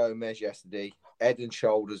João Gomez yesterday. Head and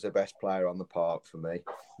shoulders the best player on the park for me.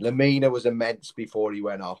 Lamina was immense before he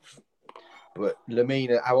went off. But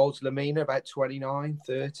Lamina, how old's Lamina? About 29,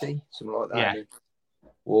 30, something like that. Yeah.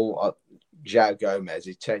 Well, João Gomez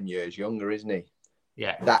is 10 years younger, isn't he?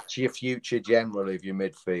 Yeah. That's your future general of your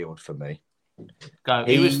midfield for me.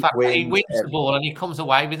 He wins the ball and he comes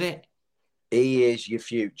away with it. He is your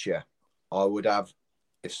future. I would have,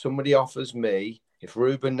 if somebody offers me, if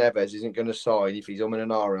Ruben Neves isn't going to sign, if he's and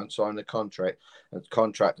ahhing and sign the contract,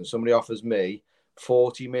 and somebody offers me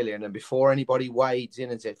 40 million, and before anybody wades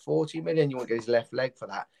in and says 40 million, you won't get his left leg for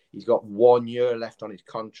that. He's got 1 year left on his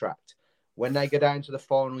contract. When they go down to the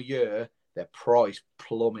final year, their price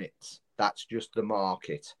plummets. That's just the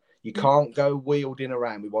market. You can't go wielding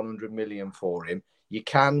around with 100 million for him. You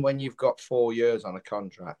can when you've got 4 years on a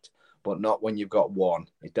contract, but not when you've got one.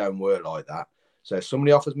 It don't work like that. So if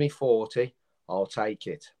somebody offers me 40, I'll take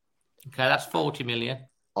it. Okay, that's 40 million.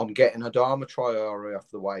 I'm getting Adama Traore off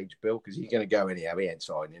the wage bill because he's going to go anyhow. He ain't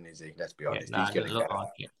signing, is he? Let's be honest. He's going to go. Like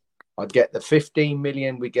it. I'd get the 15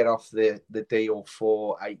 million we get off the deal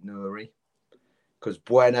for Aït-Nouri because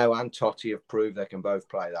Bueno and Totti have proved they can both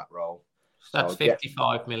play that role. So that's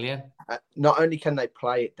 55 million. Not only can they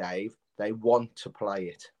play it, Dave, they want to play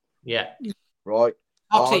it. Yeah. Right?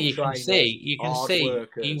 Totti, you can see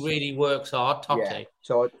workers. He really works hard, Totti. Yeah.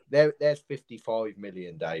 So there's 55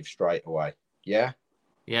 million, Dave, straight away. Yeah?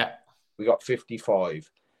 Yeah. We got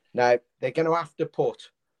 55. Now, they're going to have to put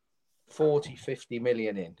 40, 50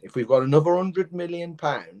 million in. If we've got another £100 million,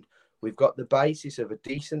 we've got the basis of a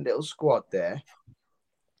decent little squad there.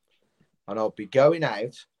 And I'll be going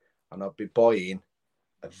out and I'll be buying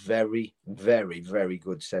a very, very, very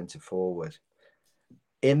good centre forward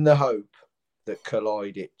in the hope that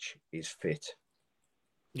Kalajdzic is fit.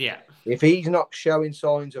 Yeah. If he's not showing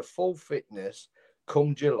signs of full fitness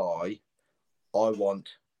come July, I want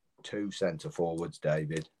 2 centre forwards,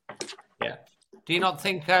 David. Yeah. Do you not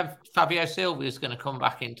think Fabio Silva is going to come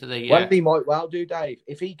back into the... Well, he might well do, Dave.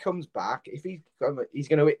 If he comes back, he's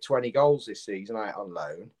going to hit 20 goals this season out on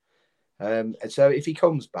loan. And so if he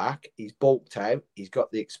comes back, he's bulked out. He's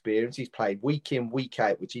got the experience. He's played week in, week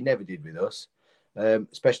out, which he never did with us.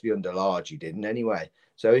 Especially under Large, he didn't anyway.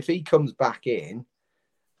 So if he comes back in,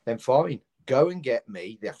 then fine. Go and get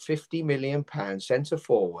me the £50 million centre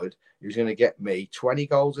forward who's going to get me 20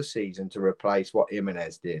 goals a season to replace what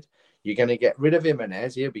Jimenez did. You're going to get rid of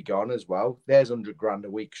Jimenez. He'll be gone as well. There's 100 grand a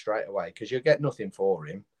week straight away because you'll get nothing for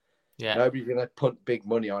him. Yeah. Nobody's going to put big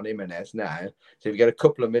money on Jimenez now. So you get a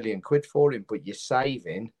couple of million quid for him, but you're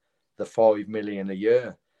saving the 5 million a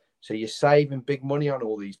year. So you're saving big money on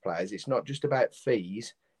all these players. It's not just about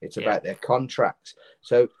fees. It's about their contracts.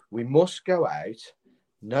 So we must go out.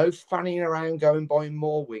 No fanning around going buying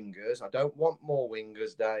more wingers. I don't want more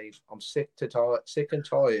wingers, Dave. I'm sick and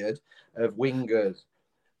tired of wingers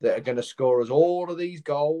that are going to score us all of these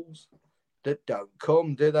goals that don't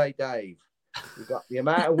come, do they, Dave? We've got the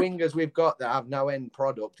amount of wingers we've got that have no end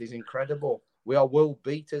product is incredible. We are world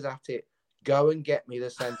beaters at it. Go and get me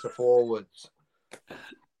the centre forwards.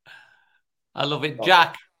 I love it.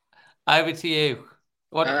 Jack, over to you.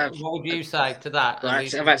 What would you say to that?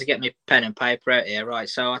 Right, I've had to get my pen and paper out here. Right,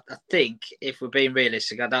 so I think if we're being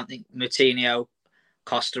realistic, I don't think Moutinho,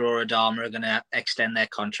 Costa or Adama are going to extend their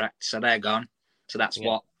contract. So they're gone. So that's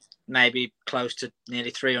what, maybe close to nearly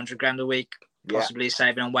 300 grand a week, possibly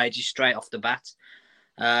saving on wages straight off the bat.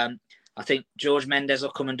 I think George Mendes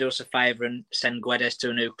will come and do us a favour and send Guedes to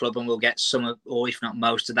a new club and we'll get some, or if not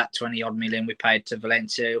most of that 20 odd million we paid to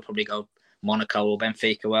Valencia. He'll probably go Monaco or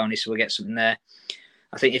Benfica, won't he? So we'll get something there.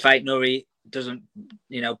 I think if Ait-Nouri doesn't,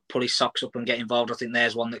 pull his socks up and get involved, I think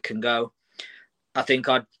there's one that can go. I think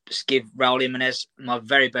I'd give Raul Jimenez my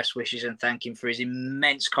very best wishes and thank him for his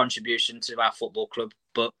immense contribution to our football club,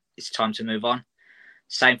 but it's time to move on.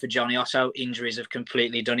 Same for Johnny Otto. Injuries have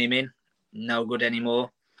completely done him in. No good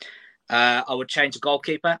anymore. I would change the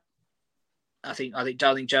goalkeeper. I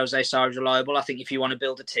don't think Jose Sarr is reliable. I think if you want to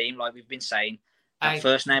build a team, like we've been saying, that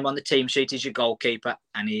first name on the team sheet is your goalkeeper,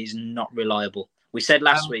 and he is not reliable. We said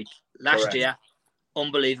last year,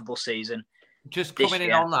 unbelievable season. Just coming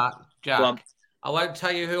in on that, Jack. I won't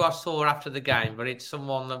tell you who I saw after the game, but it's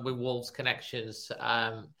someone that with Wolves connections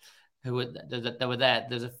who were there.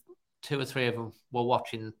 There's two or three of them were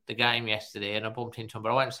watching the game yesterday, and I bumped into them,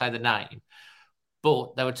 but I won't say the name.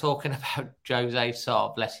 But they were talking about Jose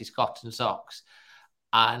Sarr, bless his cotton socks,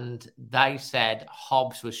 and they said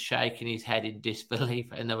Hobbs was shaking his head in disbelief,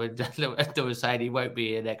 and they were saying he won't be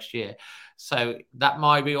here next year. So that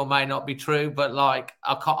might be or may not be true, but like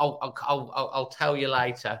I'll tell you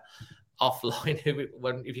later offline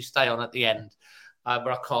if you stay on at the end, but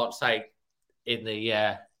I can't say in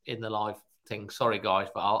the live thing. Sorry guys,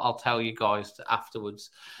 but I'll tell you guys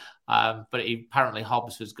afterwards. But apparently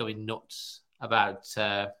Hobbs was going nuts about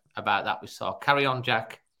that we saw. Carry on,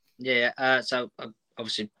 Jack. Yeah. So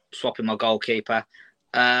obviously swapping my goalkeeper.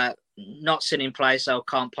 Not sitting in play, so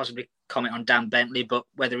can't possibly comment on Dan Bentley, but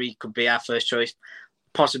whether he could be our first choice,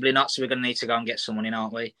 possibly not. So we're going to need to go and get someone in,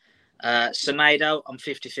 aren't we? Semedo, I'm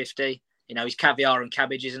 50-50. He's caviar and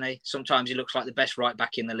cabbage, isn't he? Sometimes he looks like the best right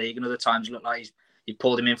back in the league, and other times look like you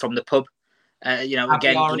pulled him in from the pub.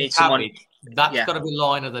 Again, we need someone. That's got to be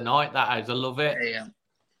line of the night. That is, I love it. Yeah.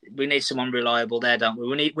 We need someone reliable there, don't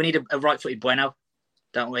we? We need a right-footed Bueno,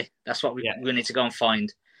 don't we? That's what we need to go and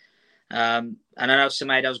find. And I know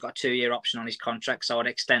Semedo's got a 2-year option on his contract, so I'd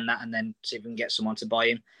extend that and then see if we can get someone to buy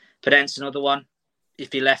him. Pedence, another one.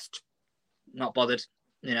 If he left, not bothered.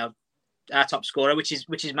 Our top scorer, which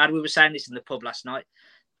is mad. We were saying this in the pub last night.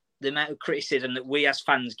 The amount of criticism that we as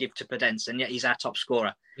fans give to Pedence, and yet he's our top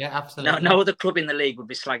scorer. Yeah, absolutely. No other club in the league would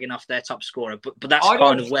be slagging off their top scorer, but that's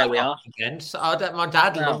kind of where we are. My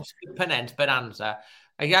dad loves Bonanza.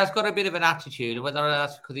 He has got a bit of an attitude. Whether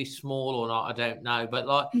that's because he's small or not, I don't know.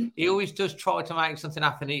 But he always does try to make something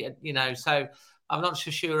happen. So I'm not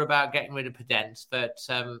so sure about getting rid of Pedence, but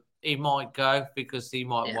he might go because he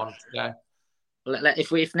might want to go. Well,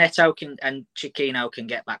 if Neto and Chiquinho can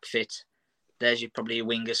get back fit, there's probably your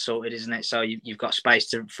wingers sorted, isn't it? So you've got space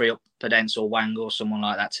to free up Pedence or Wang or someone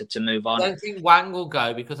like that to move on. I don't think Wang will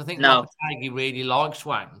go because I think Lopetegui really likes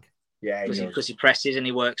Wang. Yeah, because he presses and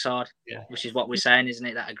he works hard, which is what we're saying, isn't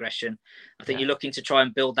it? That aggression. I think you're looking to try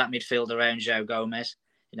and build that midfield around João Gomez.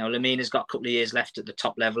 Lamina's got a couple of years left at the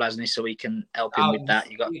top level, hasn't he? So we can help him with that.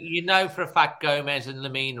 For a fact Gomez and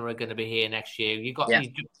Lamina are going to be here next year.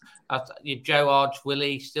 Joe Hodge, will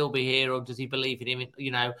he still be here or does he believe in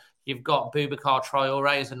him? You've got Boubacar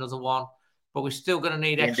Traoré as another one, but we're still going to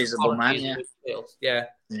need extra quality in the midfield. Yeah.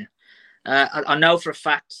 I know for a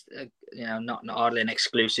fact, not hardly an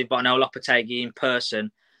exclusive, but I know Lopetegui in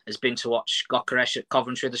person has been to watch Gyökeres at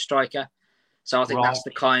Coventry, the striker. So I think that's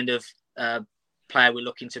the kind of player we're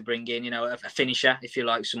looking to bring in, a finisher, if you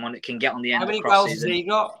like, someone that can get on the end of crosses. How many goals has he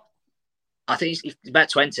got? I think he's about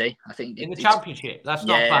 20. I think in the Championship. That's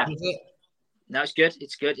not bad, is it? No, it's good.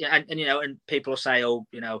 It's good. Yeah, and people will say,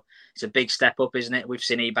 it's a big step up, isn't it? We've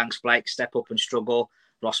seen Ebanks-Blake step up and struggle.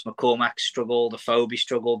 Ross McCormack struggled. Afobe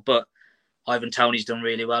struggled. But Ivan Toney's done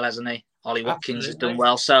really well, hasn't he? Ollie Watkins has done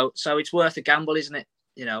well. So it's worth a gamble, isn't it?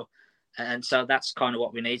 And so that's kind of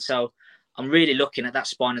what we need. So I'm really looking at that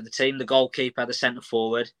spine of the team, the goalkeeper, the centre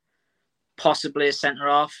forward, possibly a centre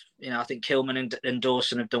half. I think Kilman and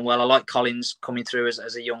Dawson have done well. I like Collins coming through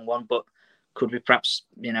as a young one, but could we perhaps,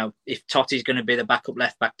 if Totti's going to be the backup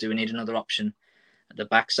left back, do we need another option at the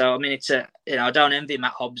back? So, I mean, it's I don't envy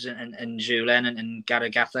Matt Hobbs and Julen and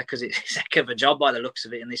Garagatha because it's a heck of a job by the looks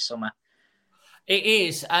of it in this summer. It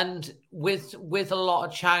is. And with a lot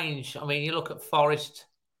of change, I mean, you look at Forest,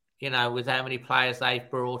 with how many players they've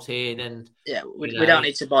brought in. And we don't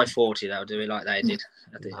need to buy 40, though, do we, like they did?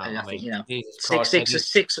 I think,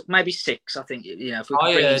 six, maybe six. I think, if we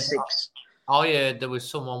bring in six. I heard there was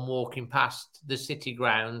someone walking past the City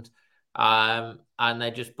ground and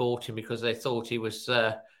they just bought him because they thought he was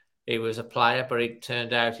a player, but it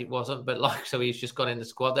turned out it wasn't. But so he's just got in the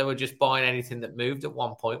squad. They were just buying anything that moved at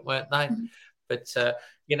one point, weren't they? Mm-hmm. But,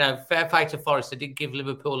 fair play to Forest. They did give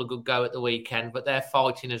Liverpool a good go at the weekend, but they're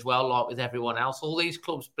fighting as well, like with everyone else. All these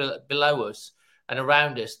clubs below us and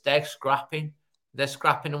around us, they're scrapping. they're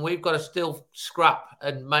scrapping, and we've got to still scrap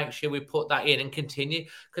and make sure we put that in and continue,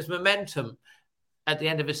 because momentum at the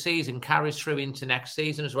end of a season carries through into next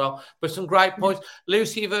season as well. But some great points.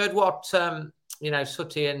 Lucy, you've heard what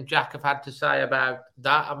Sutty and Jack have had to say about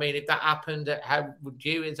that. I mean, if that happened, how would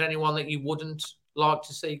you? Is there anyone that you wouldn't like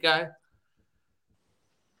to see go?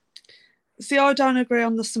 See, I don't agree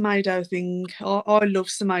on the Semedo thing. I love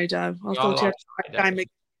Semedo. I thought he had a great game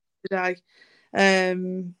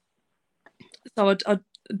today. So I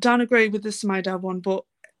don't agree with the Semedo one, but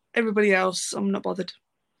everybody else, I'm not bothered,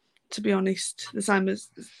 to be honest. The same as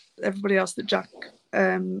everybody else that Jack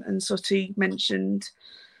and Sutty mentioned.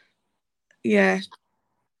 Yeah,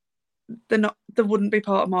 they wouldn't be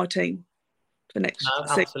part of my team for next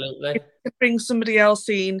season. Absolutely. If you bring somebody else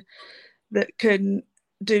in that can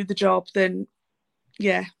do the job, then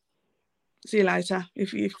yeah, see you later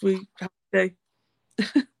if we have to.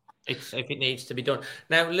 If it needs to be done.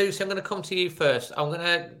 Now, Lucy, I'm going to come to you first. I'm going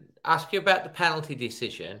to ask you about the penalty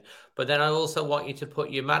decision, but then I also want you to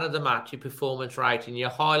put your man of the match, your performance rating, your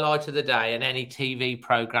highlight of the day, and any TV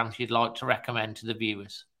programmes you'd like to recommend to the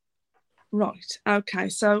viewers. Right. Okay.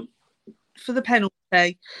 So for the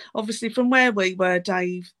penalty, obviously from where we were,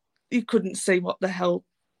 Dave, you couldn't see what the hell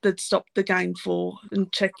they'd stopped the game for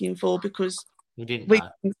and checking for, because we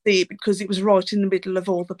couldn't see it because it was right in the middle of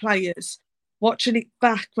all the players. Watching it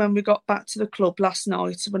back when we got back to the club last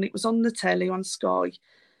night, when it was on the telly on Sky,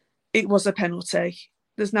 it was a penalty.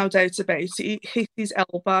 There's no doubt about it. He hit his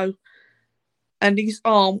elbow and his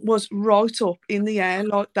arm was right up in the air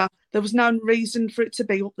like that. There was no reason for it to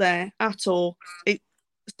be up there at all.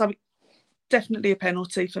 So definitely a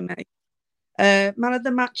penalty for me. Man of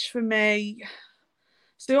the match for me.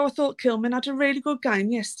 So I thought Kilman had a really good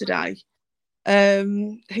game yesterday.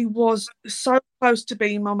 He was so close to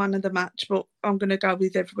being my man of the match, but I'm going to go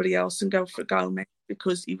with everybody else and go for Gomez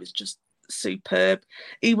because he was just superb.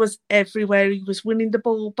 He was everywhere. He was winning the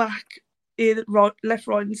ball back, right, left,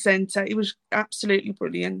 right, and centre. He was absolutely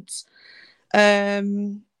brilliant.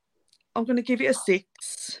 I'm going to give it a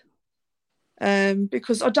 6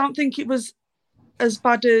 because I don't think it was as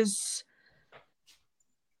bad as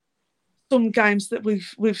some games that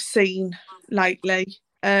we've seen lately.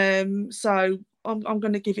 So I'm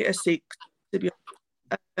going to give it a 6 to be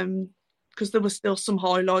honest, because there were still some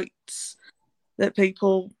highlights that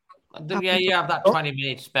people. Yeah, you have that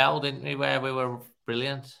 20-minute spell, didn't we, where we were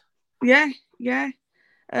brilliant? Yeah.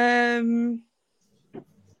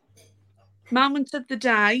 Moment of the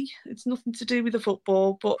day. It's nothing to do with the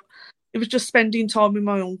football, but it was just spending time with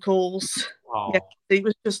my uncles. Oh. Yeah, it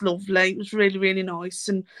was just lovely. It was really, really nice.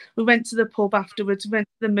 And we went to the pub afterwards. We went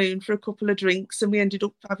to the Moon for a couple of drinks, and we ended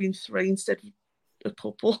up having 3 instead of a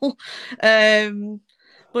couple.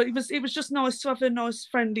 But it was just nice to have a nice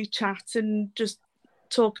friendly chat and just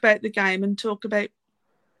talk about the game and talk about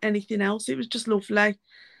anything else. It was just lovely.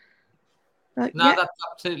 That's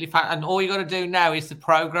absolutely fine. And all you got to do now is the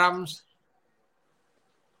programmes,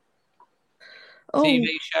 TV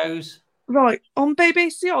shows. Right, on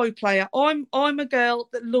BBC iPlayer, I'm a girl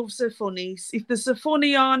that loves her funnies. If there's a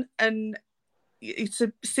funny on and it's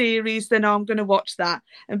a series, then I'm going to watch that.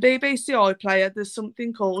 And BBC iPlayer, there's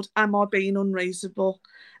something called Am I Being Unreasonable?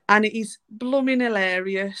 And it is blooming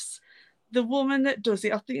hilarious. The woman that does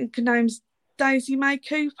it, I think her name's Daisy May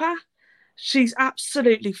Cooper. She's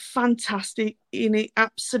absolutely fantastic in it,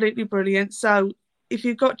 absolutely brilliant. So if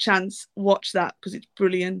you've got a chance, watch that because it's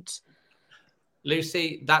brilliant.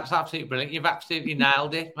 Lucy, that's absolutely brilliant. You've absolutely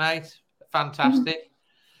nailed it, mate. Fantastic.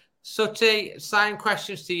 Sutty, same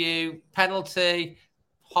questions to you. Penalty,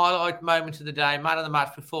 highlight moment of the day, man of the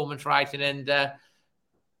match, performance rating, and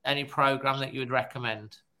any programme that you would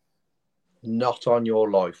recommend. Not on your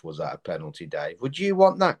life was that a penalty, Dave. Would you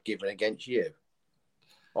want that given against you?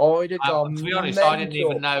 I'd have gone to be honest, mental. I didn't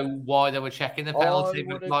even know why they were checking the penalty.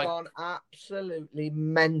 I would have gone absolutely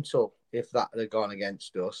mental if that had gone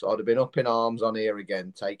against us. I'd have been up in arms on here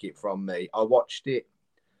again, take it from me. I watched it.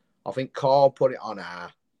 I think Carl put it on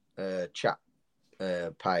our chat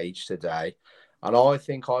page today. And I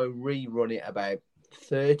think I rerun it about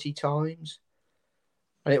 30 times.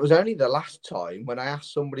 And it was only the last time when I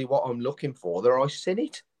asked somebody what I'm looking for that I seen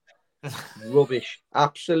it. Rubbish.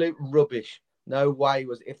 Absolute rubbish. No way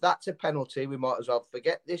if that's a penalty, we might as well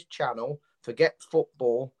forget this channel, forget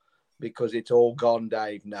football, because it's all gone,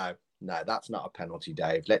 Dave. No, that's not a penalty,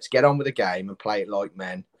 Dave. Let's get on with the game and play it like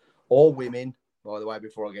men or women, by the way,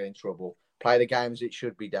 before I get in trouble. Play the game as it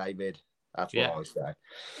should be, David. That's what I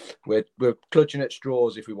say. We're clutching at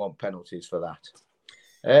straws if we want penalties for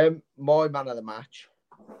that. My man of the match,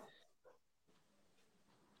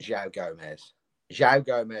 João Gomez. João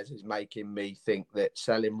Gomez is making me think that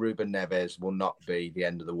selling Ruben Neves will not be the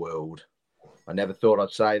end of the world. I never thought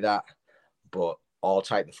I'd say that, but I'll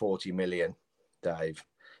take the 40 million, Dave.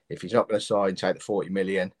 If he's not going to sign, take the 40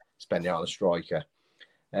 million, spend it on a striker.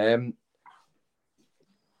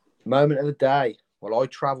 Moment of the day. Well, I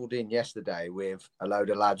travelled in yesterday with a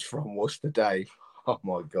load of lads from Worcester, Dave. Oh,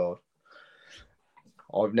 my God.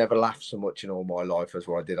 I've never laughed so much in all my life as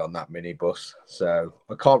what I did on that minibus. So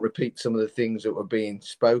I can't repeat some of the things that were being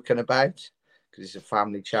spoken about because it's a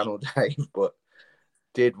family channel, Dave. But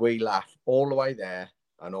did we laugh all the way there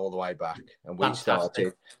and all the way back? And we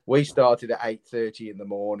started at 8:30 in the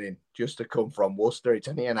morning just to come from Worcester. It's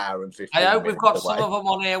only an hour and 15 minutes. I hope we've got some of them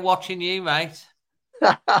on here watching you, mate.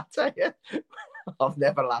 I tell you, I've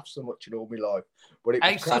never laughed so much in all my life. But it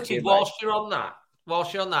was cracking, whilst you're on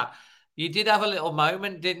that, you did have a little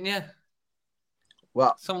moment, didn't you?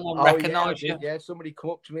 Well, someone recognised you. Yeah, somebody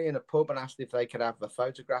come up to me in a pub and asked if they could have a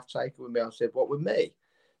photograph taken with me. I said, "What, with me?"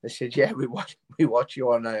 They said, "Yeah, we watch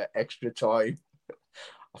you on Extra Time."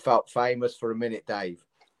 I felt famous for a minute, Dave.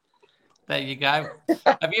 There you go.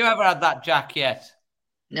 Have you ever had that, Jack, yet?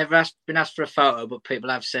 Never been asked for a photo, but people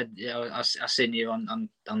have said, I've seen you on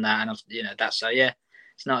that, and that's so. Yeah,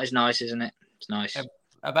 it's nice, isn't it? It's nice.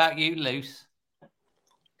 About you, Luce?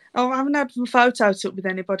 Oh, I haven't had a photo took with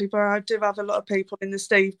anybody, but I do have a lot of people in the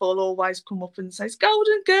Steve Ball always come up and say,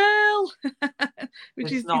 "Golden Girl,"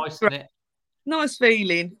 which is nice, isn't it? Nice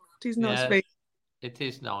feeling. It is nice feeling. It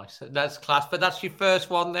is nice. That's class. But that's your first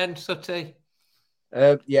one then, Sutty?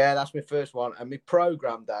 Yeah, that's my first one. And my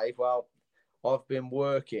programme, Dave, well, I've been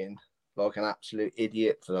working like an absolute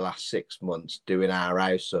idiot for the last 6 months doing our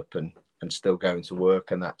house up and still going to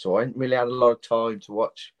work and that. So I haven't really had a lot of time to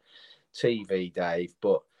watch TV, Dave.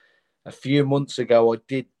 But a few months ago, I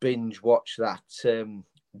did binge watch that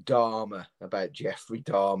Dahmer about Jeffrey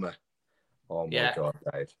Dahmer. Oh, my God,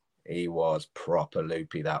 Dave. He was proper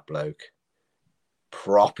loopy, that bloke.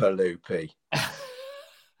 Proper loopy.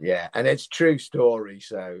 Yeah, and it's a true story.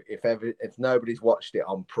 So if nobody's watched it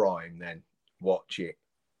on Prime, then watch it.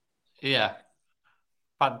 Yeah.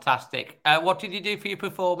 Fantastic. What did you do for your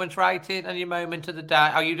performance rating and your moment of the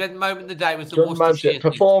day? Oh, you did moment of the day was the Worcestershire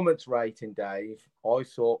performance rating, Dave. I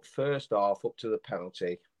thought first half up to the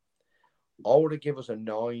penalty, I would have given us a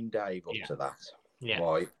 9, Dave, up to that. Yeah.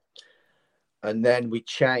 Right. And then we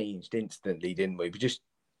changed instantly, didn't we? We just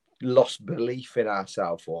lost belief in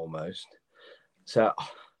ourselves almost. So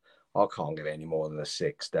I can't give any more than a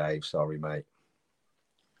 6, Dave. Sorry, mate.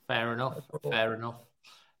 Fair enough.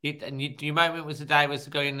 Your moment was the day was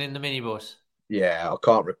going in the minibus. Yeah, I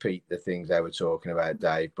can't repeat the things they were talking about,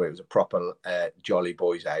 Dave, but it was a proper Jolly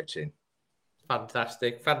Boys outing.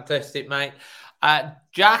 Fantastic, mate.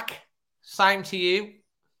 Jack, same to you.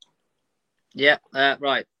 Yeah,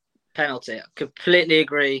 right. Penalty. I completely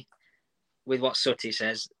agree with what Sutty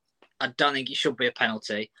says. I don't think it should be a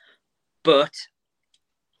penalty, but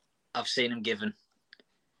I've seen them given.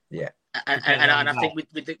 Yeah. And I think with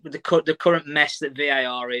the current mess that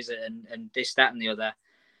VAR is and this, that, and the other,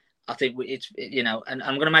 I think it's and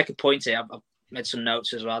I'm going to make a point here. I've made some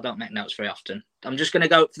notes as well. I don't make notes very often. I'm just going to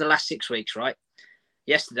go for the last 6 weeks, right?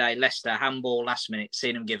 Yesterday, Leicester, handball, last minute,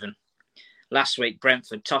 seen them given. Last week,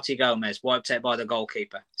 Brentford, Totti Gomez, wiped out by the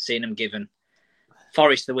goalkeeper, seen them given.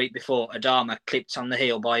 Forest the week before, Adama clipped on the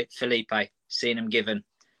heel by Felipe, seen him given.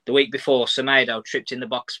 The week before, Semedo tripped in the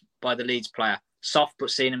box by the Leeds player, soft but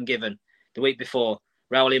seen him given. The week before,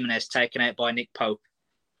 Raul Jimenez taken out by Nick Pope,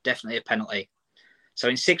 definitely a penalty. So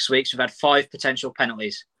in 6 weeks, we've had 5 potential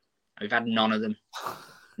penalties. We've had none of them.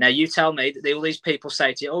 Now you tell me that all these people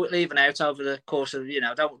say to you, "Oh, it'll even out over the course of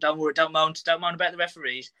don't worry, don't moan about the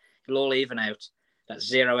referees. It'll all even out." That's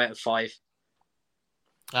 0 out of 5.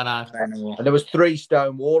 I know. And there was 3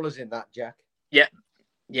 stone wallers in that, Jack. Yeah.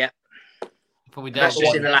 But that's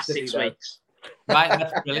just in the last 6 weeks. Right,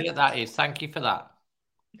 that's brilliant. That is. Thank you for that.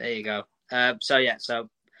 There you go. So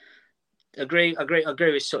agree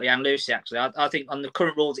with Sutty and Lucy. Actually, I think on the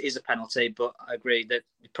current rules it is a penalty, but I agree that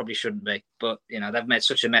it probably shouldn't be. But they've made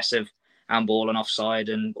such a mess of handball and offside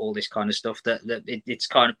and all this kind of stuff that it's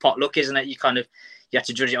kind of potluck, isn't it? You have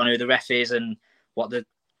to judge it on who the ref is and what the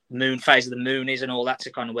phase of the moon is and all that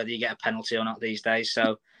to kind of whether you get a penalty or not these days.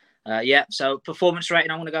 So so performance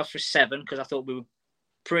rating, I'm going to go for 7 because I thought we were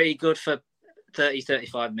pretty good for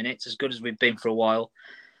 35 minutes, as good as we've been for a while.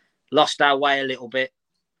 Lost our way a little bit,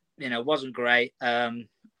 wasn't great.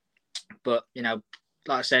 But, like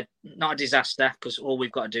I said, not a disaster because all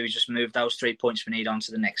we've got to do is just move those 3 points we need on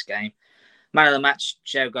to the next game. Man of the match,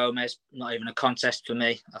 João Gomez, not even a contest for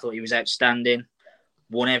me. I thought he was outstanding,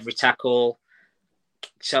 won every tackle.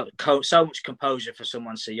 So much composure for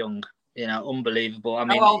someone so young. Unbelievable. I How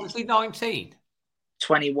mean, old is he? 19.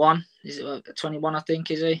 21. Is it 21? I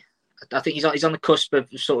think, is he? I think he's on the cusp of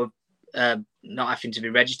sort of not having to be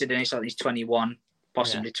registered, and he's 21,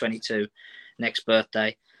 possibly 22 next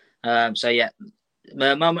birthday.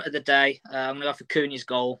 Moment of the day. I'm going to go for Cunha's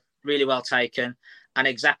goal. Really well taken, and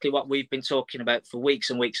exactly what we've been talking about for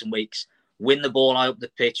weeks and weeks and weeks. Win the ball out up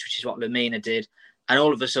the pitch, which is what Lamina did, and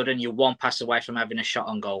all of a sudden you're one pass away from having a shot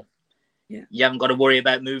on goal. Yeah. You haven't got to worry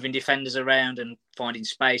about moving defenders around and finding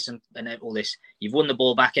space and all this. You've won the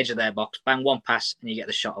ball back edge of their box, bang one pass, and you get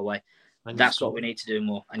the shot away. And that's what we need to do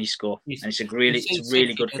more, and you score. And it's a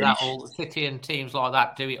really good finish. City and teams like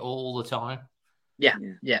that do it all the time. Yeah.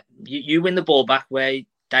 You win the ball back where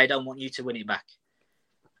they don't want you to win it back.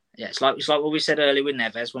 Yeah, it's like what we said earlier with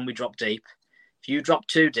Neves when we drop deep. If you drop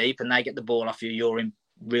too deep and they get the ball off you, you're in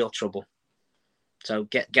real trouble. So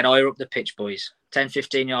get higher up the pitch, boys. 10,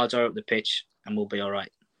 15 yards higher up the pitch, and we'll be all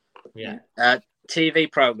right. Yeah.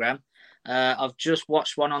 TV program. I've just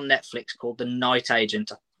watched one on Netflix called The Night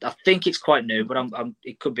Agent. I think it's quite new, but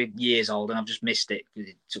it could be years old, and I've just missed it.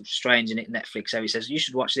 It's sort of strange in it, Netflix. So he says, you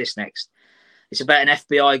should watch this next. It's about an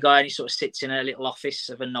FBI guy, and he sort of sits in a little office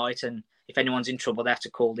of a night, and if anyone's in trouble, they have to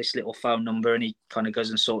call this little phone number, and he kind of goes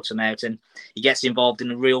and sorts them out, and he gets involved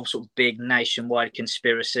in a real sort of big nationwide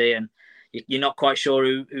conspiracy, and you're not quite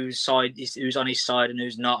sure who's on his side and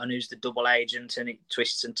who's not, and who's the double agent, and it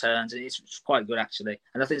twists and turns, and it's quite good actually.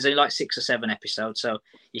 And I think there's only like 6 or 7 episodes, so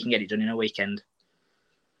you can get it done in a weekend.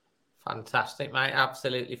 Fantastic, mate!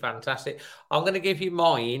 Absolutely fantastic. I'm going to give you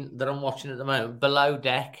mine that I'm watching at the moment. Below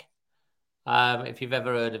Deck. If you've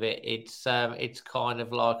ever heard of it, it's kind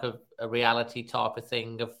of like a reality type of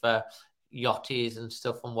thing of yachties and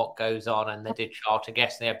stuff and what goes on, and they do charter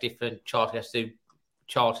guests. And they have different charter guests who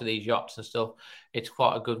charter these yachts and stuff. It's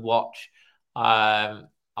quite a good watch.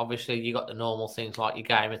 Obviously, you got the normal things like your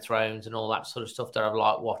Game of Thrones and all that sort of stuff that I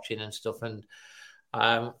like watching and stuff. And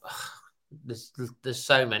there's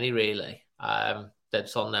so many really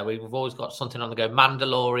that's on there. We've always got something on the go.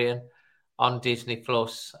 Mandalorian on Disney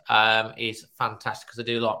Plus is fantastic because I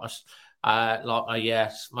do like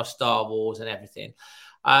my Star Wars and everything.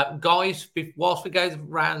 Guys, whilst we go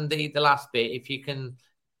around the last bit, if you can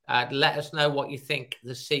let us know what you think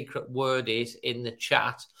the secret word is in the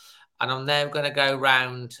chat. And I'm now going to go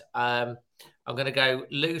round. I'm going to go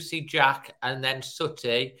Lucy, Jack, and then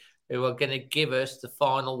Sooty, who are going to give us the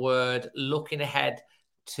final word, looking ahead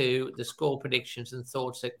to the score predictions and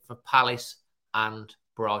thoughts for Palace and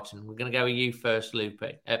Brighton. We're going to go with you first,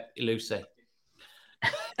 Lucy.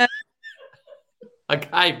 I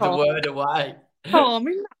gave the word away. Oh, I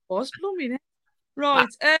mean, that was blooming it. Right.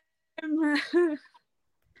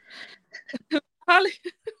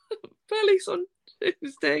 Palace on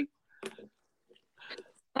Tuesday.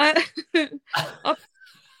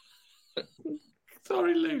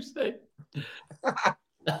 Sorry, Lucy.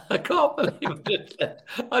 I can't believe it.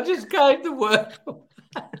 I just gave the word away.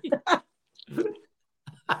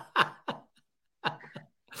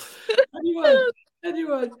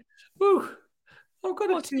 Anyway. Woo. I've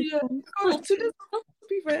got to be fair.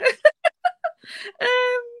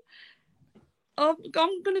 I'm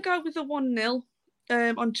going to go with a 1-0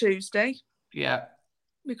 on Tuesday. Yeah.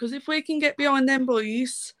 Because if we can get behind them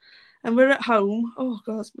boys and we're at home, oh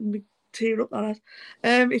God, it's going to be tear up that.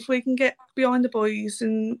 If we can get behind the boys,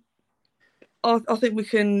 and I think we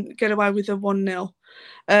can get away with a 1-0.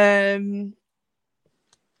 And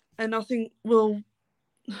I think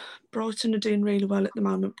Brighton are doing really well at the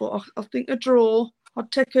moment, but I think a draw.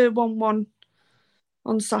 I'd take a 1-1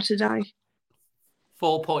 on Saturday.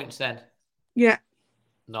 4 points then. Yeah.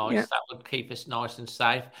 Nice. Yeah. That would keep us nice and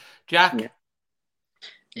safe. Jack?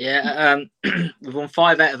 Yeah. We've won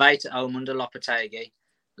 5 out of 8 at home under Lopetegui.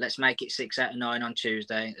 Let's make it 6 out of 9 on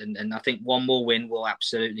Tuesday. And I think one more win will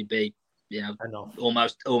absolutely be,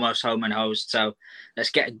 almost home and host. So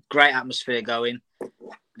let's get a great atmosphere going.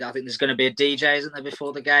 I think there's going to be a DJ, isn't there,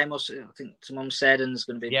 before the game? I think someone said, and there's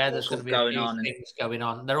going to be there's going to be going on. Things going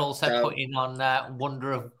on. They're also putting on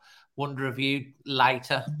Wonder of You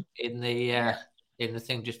later in the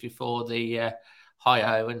thing just before the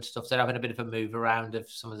hi-ho and stuff. They're having a bit of a move around of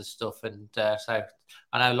some of the stuff, and so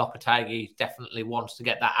I know Lopetegui definitely wants to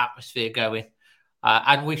get that atmosphere going.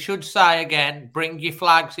 And we should say again, bring your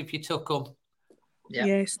flags if you took them. Yeah,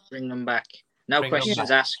 yes, bring them back. No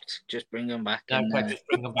questions asked. Just bring them back. No questions.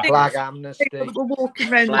 Bring them back. Flag amnesty.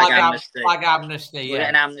 Flag amnesty. We'll get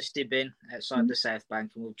an amnesty bin outside the South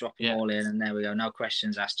Bank, and we'll drop them all in, and there we go. No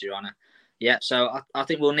questions asked, Your Honour. Yeah, so I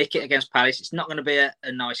think we'll nick it against Palace. It's not going to be a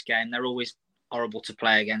nice game. They're always horrible to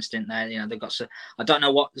play against, aren't they? They've got. I don't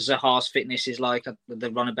know what Zaha's fitness is like. They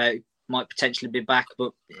run about might potentially be back,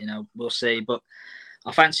 but we'll see. But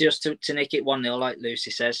I fancy us to nick it 1-0, like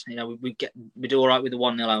Lucy says. We do all right with the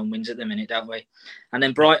 1-0 home wins at the minute, don't we? And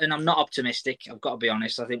then Brighton, I'm not optimistic. I've got to be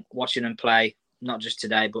honest. I think watching them play, not just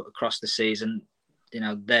today, but across the season,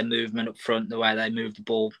 their movement up front, the way they move the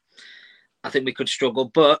ball, I think we could struggle.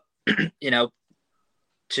 But,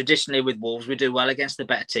 traditionally with Wolves, we do well against the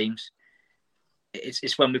better teams.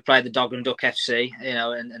 It's when we play the Dog and Duck FC,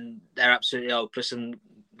 and they're absolutely hopeless, and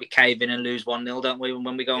we cave in and lose 1-0, don't we?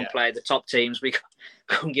 When we go and play the top teams, we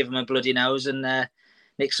can't give them a bloody nose and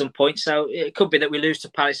nick some points. So it could be that we lose to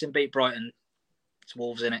Palace and beat Brighton. It's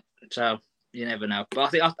Wolves, in it, so you never know. But I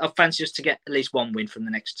think I fancy us to get at least one win from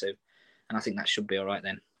the next two, and I think that should be all right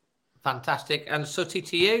then. Fantastic. And Sutty,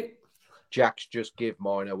 to you? Jack's just give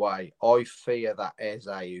mine away. I fear that Eze,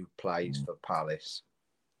 who plays for Palace,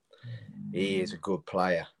 he is a good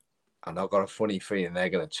player. And I've got a funny feeling they're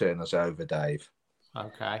going to turn us over, Dave.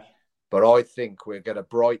 Okay. But I think we're going to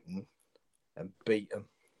Brighton and beat them.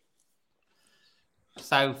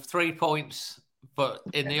 So 3 points, but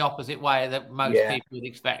in the opposite way that most people would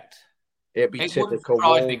expect. It'd be typical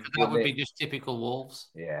Wolves. That would be just typical Wolves.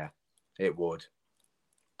 Yeah, it would.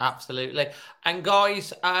 Absolutely. And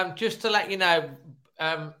guys, just to let you know,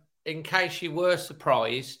 in case you were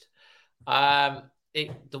surprised,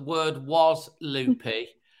 the word was loopy.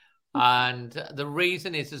 And the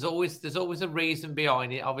reason is there's always a reason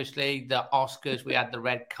behind it. Obviously, the Oscars, we had the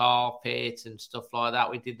red carpet and stuff like that.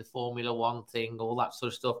 We did the Formula One thing, all that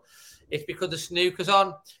sort of stuff. It's because the snooker's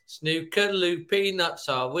on. Snooker loopy, nuts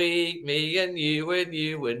are we, me and you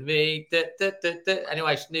and me. Da, da, da, da.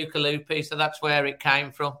 Anyway, snooker loopy, so that's where it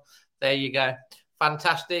came from. There you go.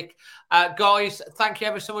 Fantastic. Guys, thank you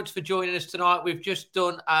ever so much for joining us tonight. We've just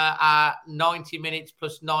done our 90 minutes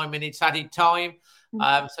plus 9 minutes added time.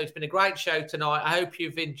 So it's been a great show tonight. I hope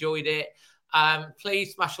you've enjoyed it.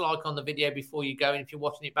 Please smash a like on the video before you go. And if you're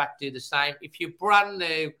watching it back, do the same. If you're brand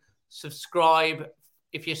new, subscribe.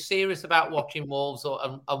 If you're serious about watching Wolves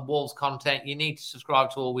and Wolves content, you need to subscribe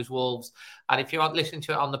to Always Wolves. And if you aren't listening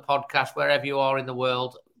to it on the podcast, wherever you are in the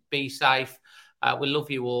world, be safe. We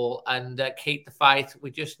love you all and keep the faith.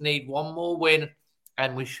 We just need one more win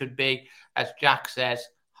and we should be, as Jack says,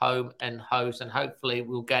 home and hose. And hopefully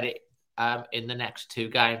we'll get it in the next two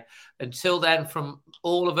games. Until then, from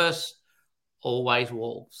all of us, always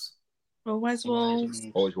Wolves. Always Wolves.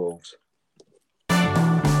 Always Wolves.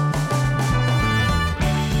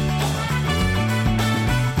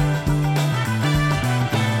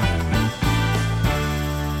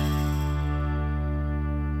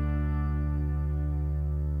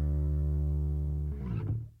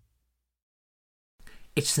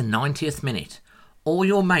 It's the 90th minute. All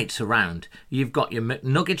your mates around. You've got your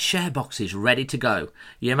McNugget share boxes ready to go.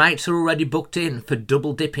 Your mates are already booked in for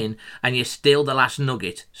double dipping and you steal the last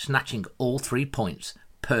nugget, snatching all 3 points.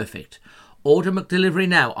 Perfect. Order McDelivery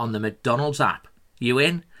now on the McDonald's app. You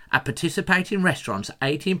in? At participating restaurants,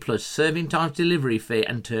 18 plus serving times, delivery fee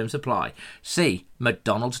and terms apply. See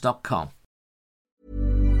mcdonalds.com.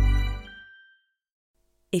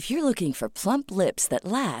 If you're looking for plump lips that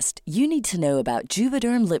last, you need to know about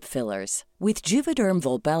Juvederm lip fillers. With Juvederm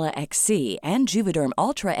Volbella XC and Juvederm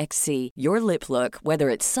Ultra XC, your lip look, whether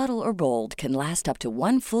it's subtle or bold, can last up to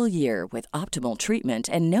 1 full year with optimal treatment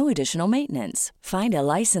and no additional maintenance. Find a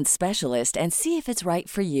licensed specialist and see if it's right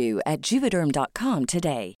for you at Juvederm.com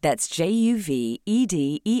today. That's JUVEDERM.com.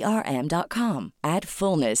 Add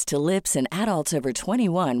fullness to lips in adults over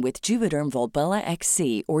 21 with Juvederm Volbella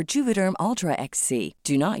XC or Juvederm Ultra XC.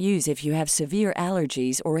 Do not use if you have severe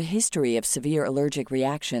allergies or a history of severe allergic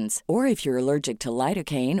reactions, or if you're allergic to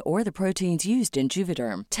lidocaine or the proteins used in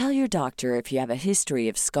Juvederm. Tell your doctor if you have a history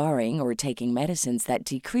of scarring or taking medicines that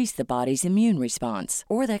decrease the body's immune response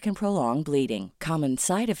or that can prolong bleeding. Common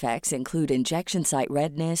side effects include injection site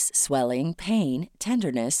redness, swelling, pain,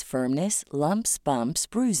 tenderness, firmness, lumps, bumps,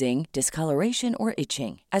 bruising, discoloration, or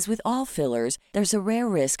itching. As with all fillers, there's a rare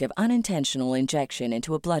risk of unintentional injection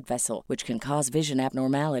into a blood vessel, which can cause vision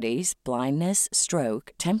abnormalities, blindness,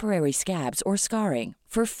 stroke, temporary scabs, or scarring.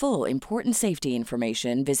 For full important safety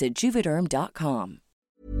information, visit Juvederm.com.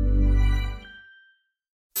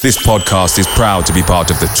 This podcast is proud to be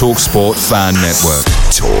part of the TalkSport Fan Network.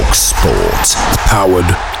 TalkSport. Powered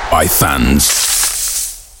by fans.